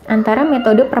nih antara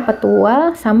metode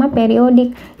perpetual sama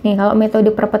periodik. Nih, kalau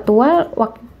metode perpetual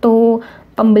waktu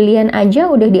pembelian aja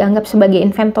udah dianggap sebagai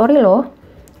inventory loh.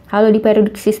 Kalau di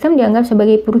periodic system dianggap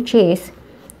sebagai purchase.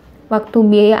 Waktu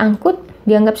biaya angkut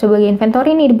dianggap sebagai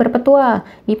inventory nih di perpetual.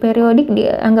 Di periodik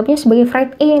dianggapnya sebagai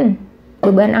freight in,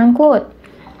 beban angkut.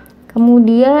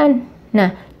 Kemudian,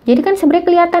 nah, jadi kan sebenarnya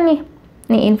kelihatan nih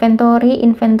inventory.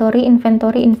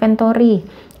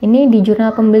 Ini di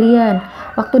jurnal pembelian.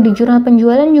 Waktu di jurnal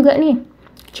penjualan juga nih,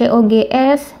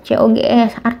 COGS.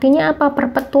 Artinya apa?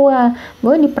 Perpetual.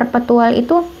 Bahwa di perpetual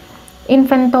itu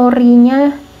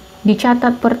inventory-nya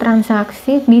dicatat per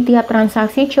transaksi, di tiap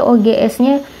transaksi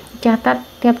COGS-nya dicatat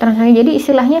tiap transaksi. Jadi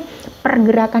istilahnya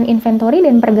pergerakan inventory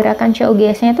dan pergerakan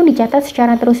COGS-nya itu dicatat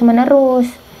secara terus-menerus.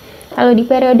 Kalau di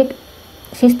periodic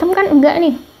system kan enggak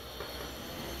nih.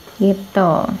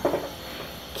 Gitu.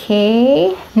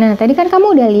 Oke. Nah, tadi kan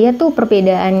kamu udah lihat tuh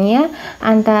perbedaannya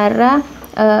antara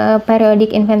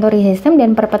periodic inventory system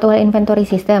dan perpetual inventory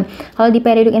system. Kalau di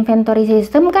periodic inventory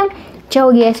system kan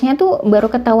COGS-nya tuh baru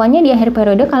ketahuannya di akhir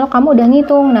periode kalau kamu udah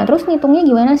ngitung. Nah, terus ngitungnya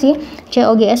gimana sih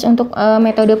COGS untuk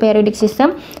metode periodic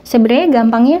system? Sebenarnya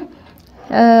gampangnya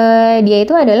dia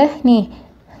itu adalah nih,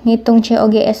 ngitung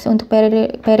COGS untuk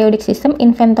periodic system,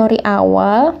 inventory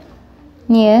awal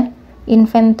nih ya,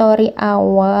 inventory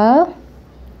awal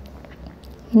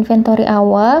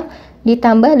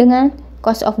ditambah dengan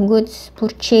cost of goods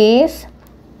purchase,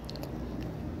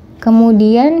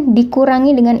 kemudian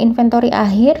dikurangi dengan inventory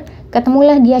akhir,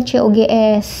 ketemulah dia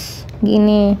COGS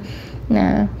gini.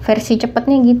 Nah, versi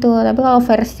cepatnya gitu. Tapi kalau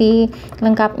versi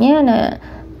lengkapnya, nah,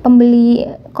 pembeli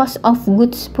cost of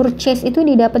goods purchase itu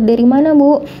didapat dari mana,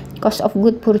 Bu? Cost of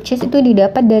goods purchase itu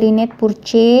didapat dari net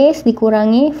purchase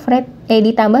dikurangi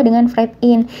ditambah dengan freight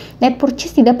in. Net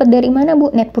purchase didapat dari mana,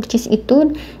 Bu? Net purchase itu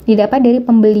didapat dari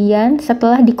pembelian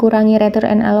setelah dikurangi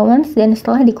return and allowance dan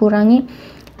setelah dikurangi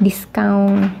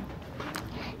discount.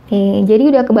 Jadi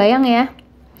udah kebayang ya?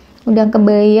 Udah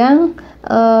kebayang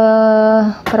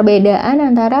perbedaan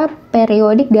antara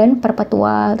periodik dan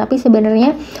perpetual. Tapi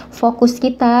sebenarnya fokus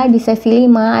kita di sesi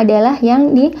 5 adalah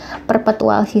yang di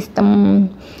perpetual system.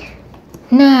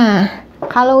 Nah,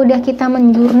 kalau udah kita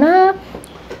menjurna,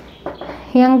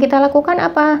 yang kita lakukan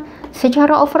apa?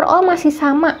 Secara overall masih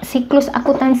sama siklus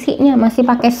akuntansinya, masih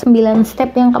pakai 9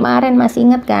 step yang kemarin, masih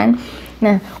ingat kan?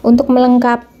 Nah, untuk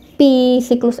melengkapi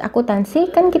siklus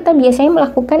akuntansi kan kita biasanya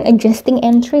melakukan adjusting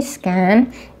entries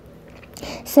kan?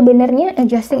 Sebenarnya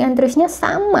adjusting entries-nya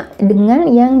sama dengan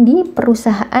yang di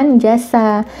perusahaan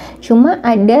jasa, cuma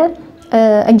ada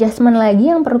adjustment lagi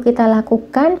yang perlu kita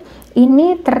lakukan.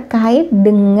 Ini terkait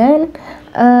dengan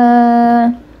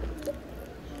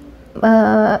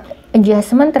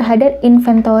adjustment terhadap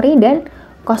inventory dan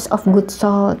cost of goods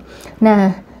sold.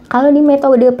 Nah, kalau di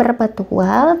metode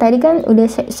perpetual tadi kan udah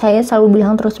saya selalu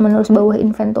bilang terus-menerus bahwa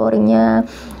inventory-nya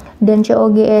dan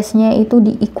COGS-nya itu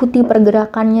diikuti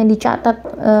pergerakannya, dicatat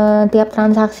tiap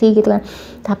transaksi gitu kan.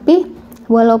 Tapi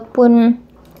walaupun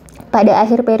pada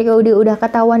akhir periode udah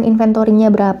ketahuan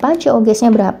inventory-nya berapa, COGS-nya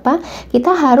berapa,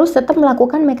 kita harus tetap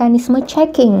melakukan mekanisme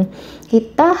checking.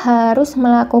 Kita harus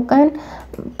melakukan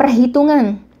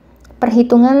perhitungan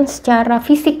secara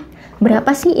fisik.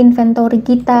 Berapa sih inventory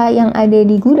kita yang ada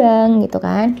di gudang gitu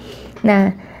kan.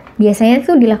 Nah, biasanya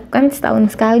itu dilakukan setahun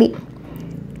sekali.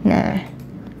 Nah,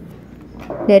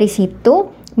 dari situ,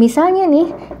 misalnya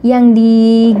nih, yang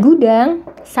di gudang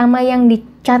sama yang di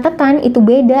catatan itu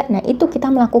beda. Nah, itu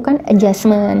kita melakukan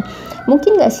adjustment.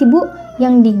 Mungkin nggak sih, Bu,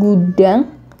 yang di gudang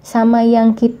sama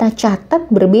yang kita catat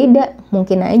berbeda?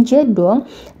 Mungkin aja dong.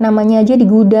 Namanya aja di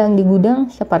gudang. Di gudang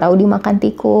siapa tahu dimakan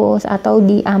tikus atau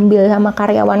diambil sama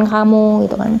karyawan kamu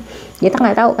gitu kan. Kita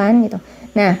nggak tahu kan gitu.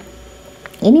 Nah,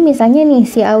 ini misalnya nih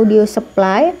si audio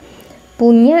supply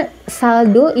punya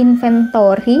saldo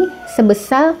inventory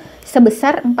sebesar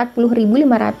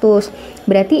 40.500.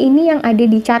 Berarti ini yang ada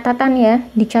di catatan ya.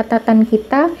 Di catatan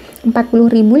kita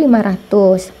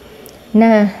 40.500.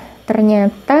 Nah,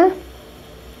 ternyata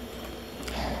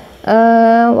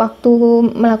waktu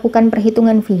melakukan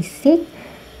perhitungan fisik,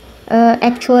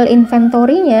 actual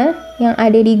inventory-nya yang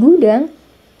ada di gudang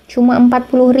cuma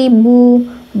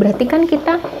 40.000. Berarti kan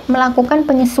kita melakukan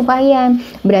penyesuaian.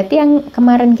 Berarti yang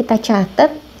kemarin kita catat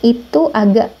itu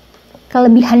agak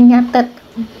kelebihan nyatet.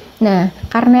 Nah,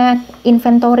 karena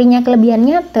inventory-nya kelebihan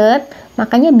nyatet,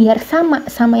 makanya biar sama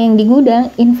yang di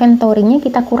gudang, inventory-nya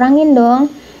kita kurangin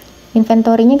dong.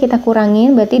 Inventory-nya kita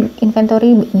kurangin, berarti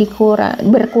inventory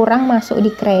berkurang masuk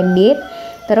di kredit.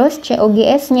 Terus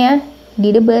COGS-nya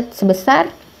di debit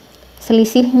sebesar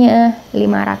selisihnya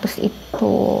 500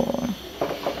 itu.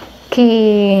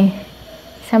 Oke,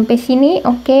 sampai sini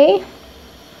oke.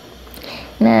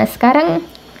 Nah, sekarang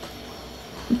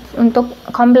untuk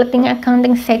completing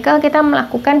accounting cycle kita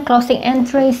melakukan closing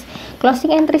entries.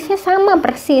 Closing entries-nya sama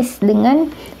persis dengan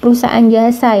perusahaan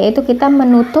jasa, yaitu kita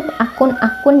menutup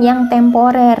akun-akun yang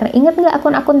temporer. Ingat nggak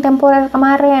akun-akun temporer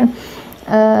kemarin?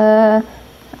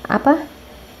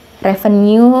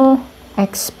 Revenue,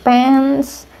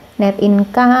 expense, net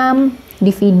income,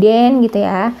 dividen gitu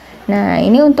ya. Nah,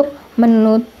 ini untuk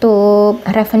menutup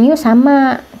revenue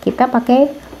sama kita pakai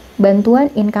bantuan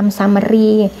income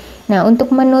summary. Nah, untuk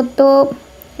menutup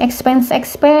expense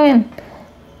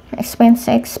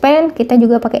kita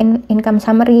juga pakai income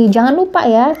summary. Jangan lupa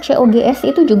ya, COGS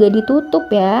itu juga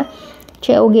ditutup ya.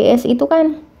 COGS itu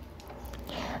kan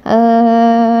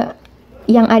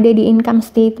yang ada di income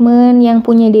statement yang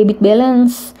punya debit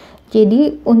balance.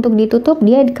 Jadi untuk ditutup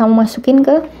dia kamu masukin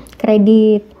ke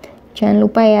kredit. Jangan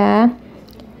lupa ya.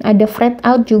 Ada freight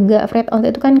out juga. Freight out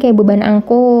itu kan kayak beban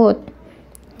angkut,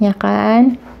 ya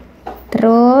kan?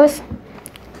 Terus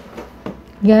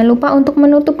jangan lupa untuk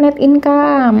menutup net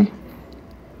income.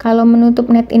 Kalau menutup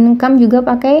net income juga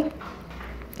pakai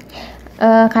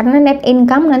karena net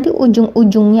income nanti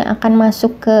ujung-ujungnya akan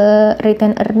masuk ke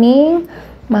return earning,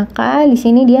 maka di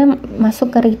sini dia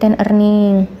masuk ke return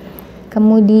earning.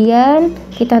 Kemudian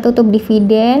kita tutup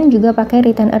dividen juga pakai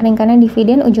return earning, karena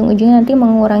dividen ujung-ujungnya nanti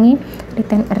mengurangi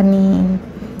return earning.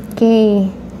 Oke,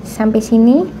 sampai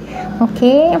sini.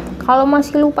 Oke, kalau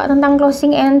masih lupa tentang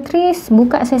closing entries,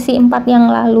 buka sesi 4 yang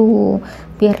lalu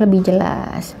biar lebih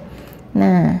jelas.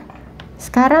 Nah,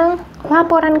 sekarang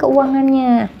laporan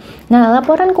keuangannya. Nah,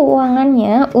 laporan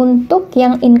keuangannya untuk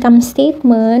yang income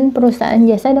statement perusahaan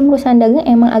jasa dan perusahaan dagang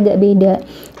emang agak beda.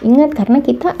 Ingat, karena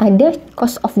kita ada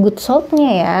cost of goods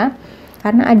sold-nya ya.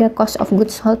 Karena ada cost of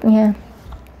goods sold-nya.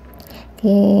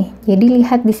 Oke, jadi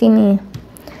lihat di sini.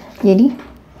 Jadi,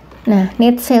 nah,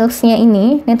 net sales-nya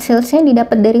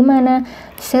didapat dari mana?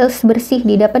 Sales bersih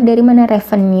didapat dari mana?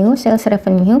 Revenue, sales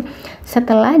revenue.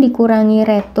 Setelah dikurangi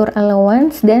retur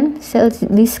allowance dan sales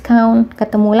discount,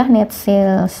 ketemulah net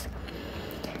sales.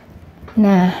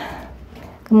 Nah,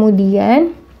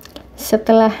 kemudian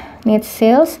setelah net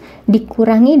sales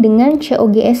dikurangi dengan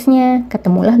COGS-nya,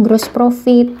 ketemulah gross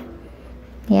profit.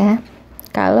 Ya,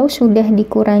 kalau sudah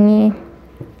dikurangi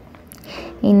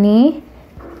ini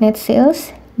net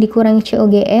sales dikurangi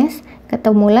COGS,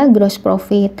 ketemulah gross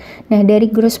profit. Nah, dari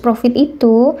gross profit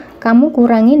itu kamu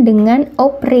kurangi dengan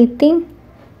operating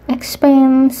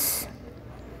expense.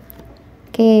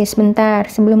 Oke, sebentar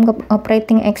sebelum ke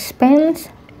operating expense.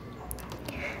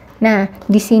 Nah,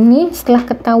 di sini setelah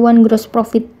ketahuan gross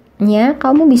profitnya,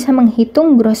 kamu bisa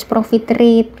menghitung gross profit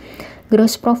rate.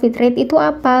 Gross profit rate itu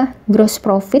apa? Gross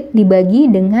profit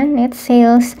dibagi dengan net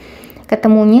sales.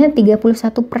 Ketemunya 31%.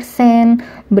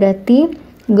 Berarti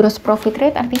gross profit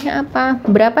rate artinya apa?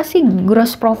 Berapa sih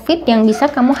gross profit yang bisa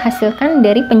kamu hasilkan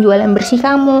dari penjualan bersih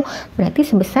kamu? Berarti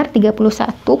sebesar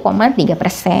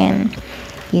 31,3%.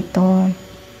 Gitu.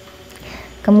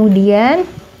 Kemudian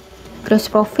gross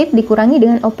profit dikurangi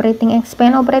dengan operating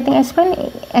expense. Operating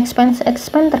expense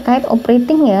terkait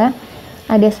operating ya.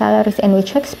 Ada salaries and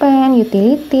wage expense,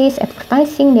 utilities,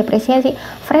 advertising, depresiasi,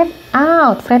 freight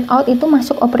out. Freight out itu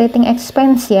masuk operating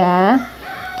expense ya.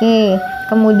 Oke,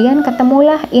 kemudian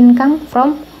ketemulah income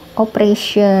from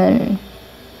operation.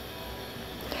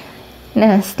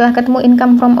 Nah, setelah ketemu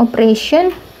income from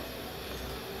operation,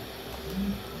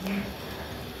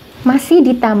 masih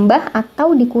ditambah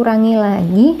atau dikurangi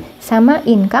lagi sama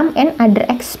income and other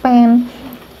expense.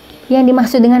 Yang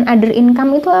dimaksud dengan other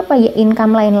income itu apa ya?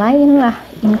 Income lain-lain lah,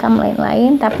 income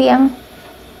lain-lain, tapi yang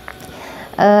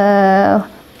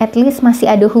at least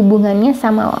masih ada hubungannya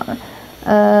sama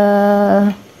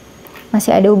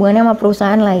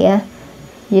perusahaan lah ya.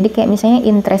 Jadi kayak misalnya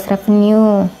interest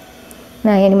revenue.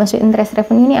 Nah, yang dimaksud interest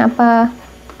revenue ini apa?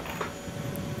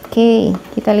 Oke,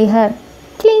 kita lihat.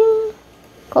 Cling.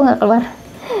 Kok nggak keluar?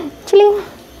 Cling.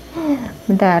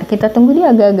 Bentar, kita tunggu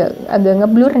dia agak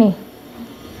ngeblur nih.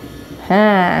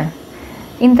 Nah,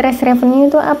 interest revenue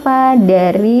itu apa?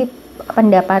 Dari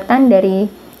pendapatan dari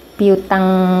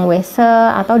piutang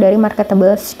wesel atau dari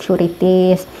marketable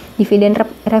securities. Dividend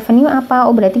revenue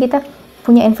apa? Oh, berarti kita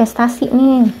punya investasi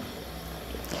nih.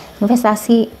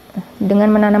 Investasi dengan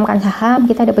menanamkan saham,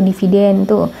 kita dapat dividen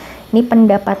tuh. Ini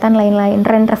pendapatan lain-lain.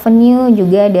 Rent revenue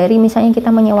juga dari misalnya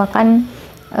kita menyewakan,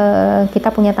 kita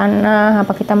punya tanah,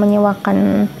 apa kita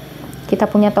menyewakan,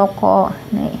 kita punya toko.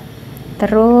 Nah,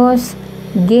 terus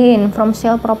gain from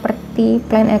sale property,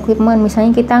 plant equipment,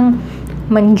 misalnya kita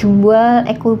menjual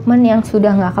equipment yang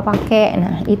sudah nggak kepake.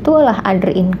 Nah, itulah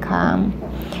other income.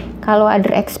 Kalau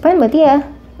other expense berarti ya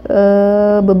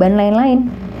beban lain-lain.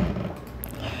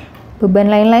 Beban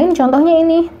lain-lain contohnya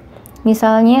ini,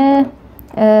 misalnya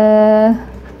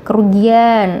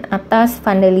kerugian atas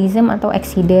vandalism atau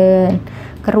accident,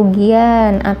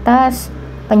 kerugian atas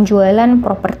penjualan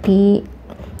properti,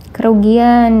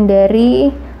 kerugian dari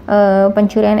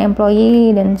pencurian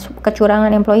employee dan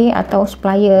kecurangan employee atau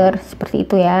supplier, seperti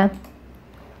itu ya,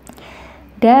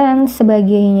 dan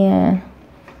sebagainya.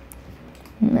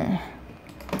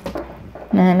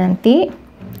 Nah, nanti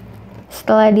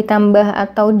setelah ditambah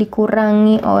atau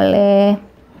dikurangi oleh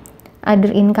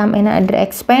other income and other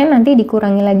expense, nanti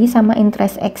dikurangi lagi sama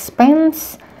interest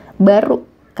expense, baru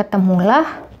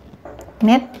ketemulah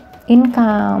net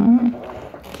income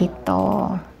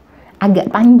gitu.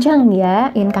 Agak panjang ya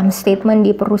income statement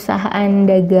di perusahaan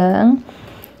dagang.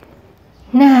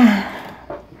 Nah,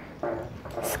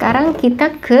 sekarang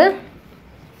kita ke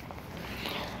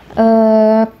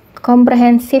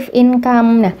comprehensive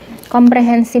income. Nah,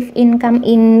 comprehensive income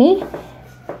ini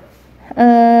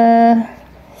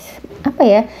apa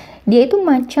ya? Dia itu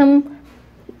macam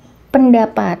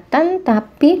pendapatan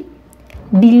tapi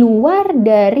di luar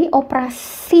dari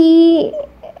operasi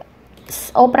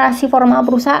formal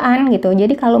perusahaan gitu.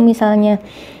 Jadi kalau misalnya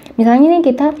nih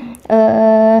kita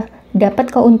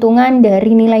dapat keuntungan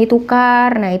dari nilai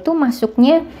tukar, nah itu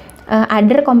masuknya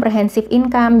other comprehensive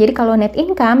income. Jadi kalau net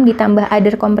income ditambah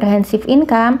other comprehensive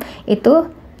income, itu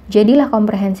jadilah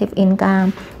comprehensive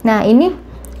income. Nah, ini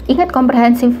ingat,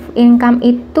 comprehensive income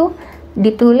itu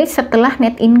ditulis setelah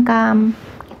net income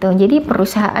gitu. Jadi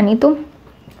perusahaan itu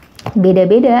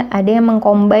beda-beda, ada yang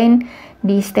mengcombine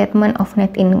di statement of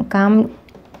net income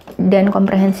dan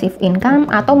comprehensive income,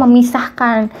 atau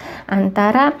memisahkan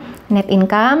antara net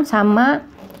income sama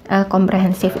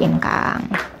comprehensive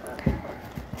income.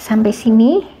 Sampai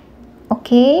sini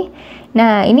oke.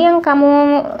 Nah, ini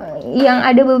yang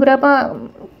ada beberapa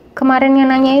kemarin yang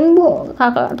nanyain, Bu,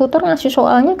 kakak tutor ngasih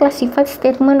soalnya classified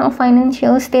statement of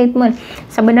financial statement.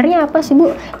 Sebenarnya apa sih,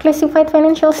 Bu? Classified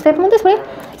financial statement itu sebenarnya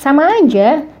sama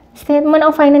aja. Statement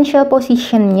of financial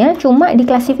position-nya cuma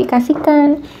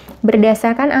diklasifikasikan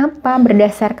berdasarkan apa?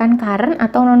 Berdasarkan current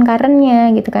atau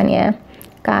non-current-nya gitu kan ya.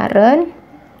 Current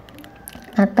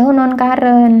atau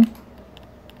non-current.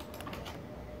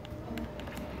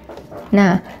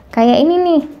 Nah, kayak ini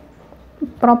nih,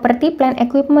 property, plant,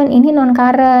 equipment, ini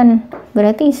non-current.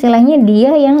 Berarti istilahnya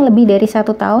dia yang lebih dari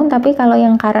 1 tahun, tapi kalau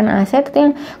yang current asset itu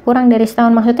yang kurang dari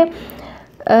setahun, maksudnya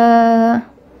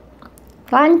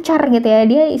lancar gitu ya.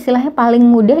 Dia istilahnya paling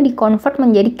mudah di-convert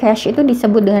menjadi cash, itu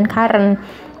disebut dengan current.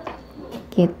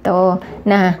 Gitu.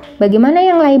 Nah, bagaimana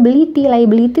yang liability?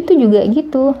 Liability itu juga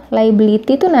gitu.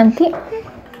 Liability itu nanti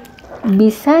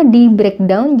bisa di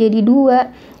breakdown jadi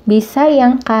 2. Bisa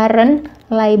yang current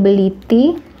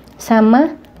liability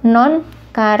sama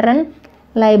non-current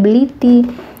liability.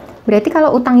 Berarti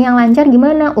kalau utang yang lancar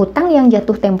gimana? Utang yang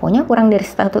jatuh temponya kurang dari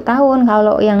 1 tahun.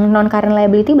 Kalau yang non-current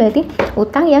liability berarti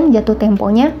utang yang jatuh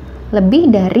temponya lebih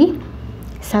dari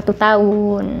 1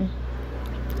 tahun.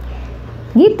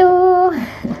 Gitu.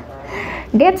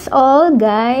 That's all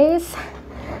guys.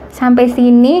 Sampai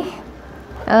sini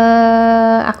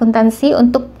akuntansi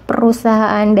untuk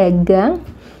perusahaan dagang.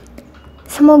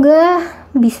 Semoga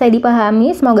bisa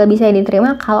dipahami, semoga bisa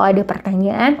diterima. Kalau ada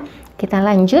pertanyaan, kita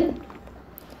lanjut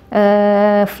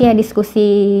via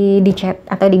diskusi di chat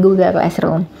atau di Google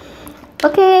Classroom.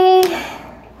 Oke,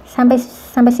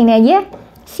 sampai sini aja.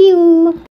 See you.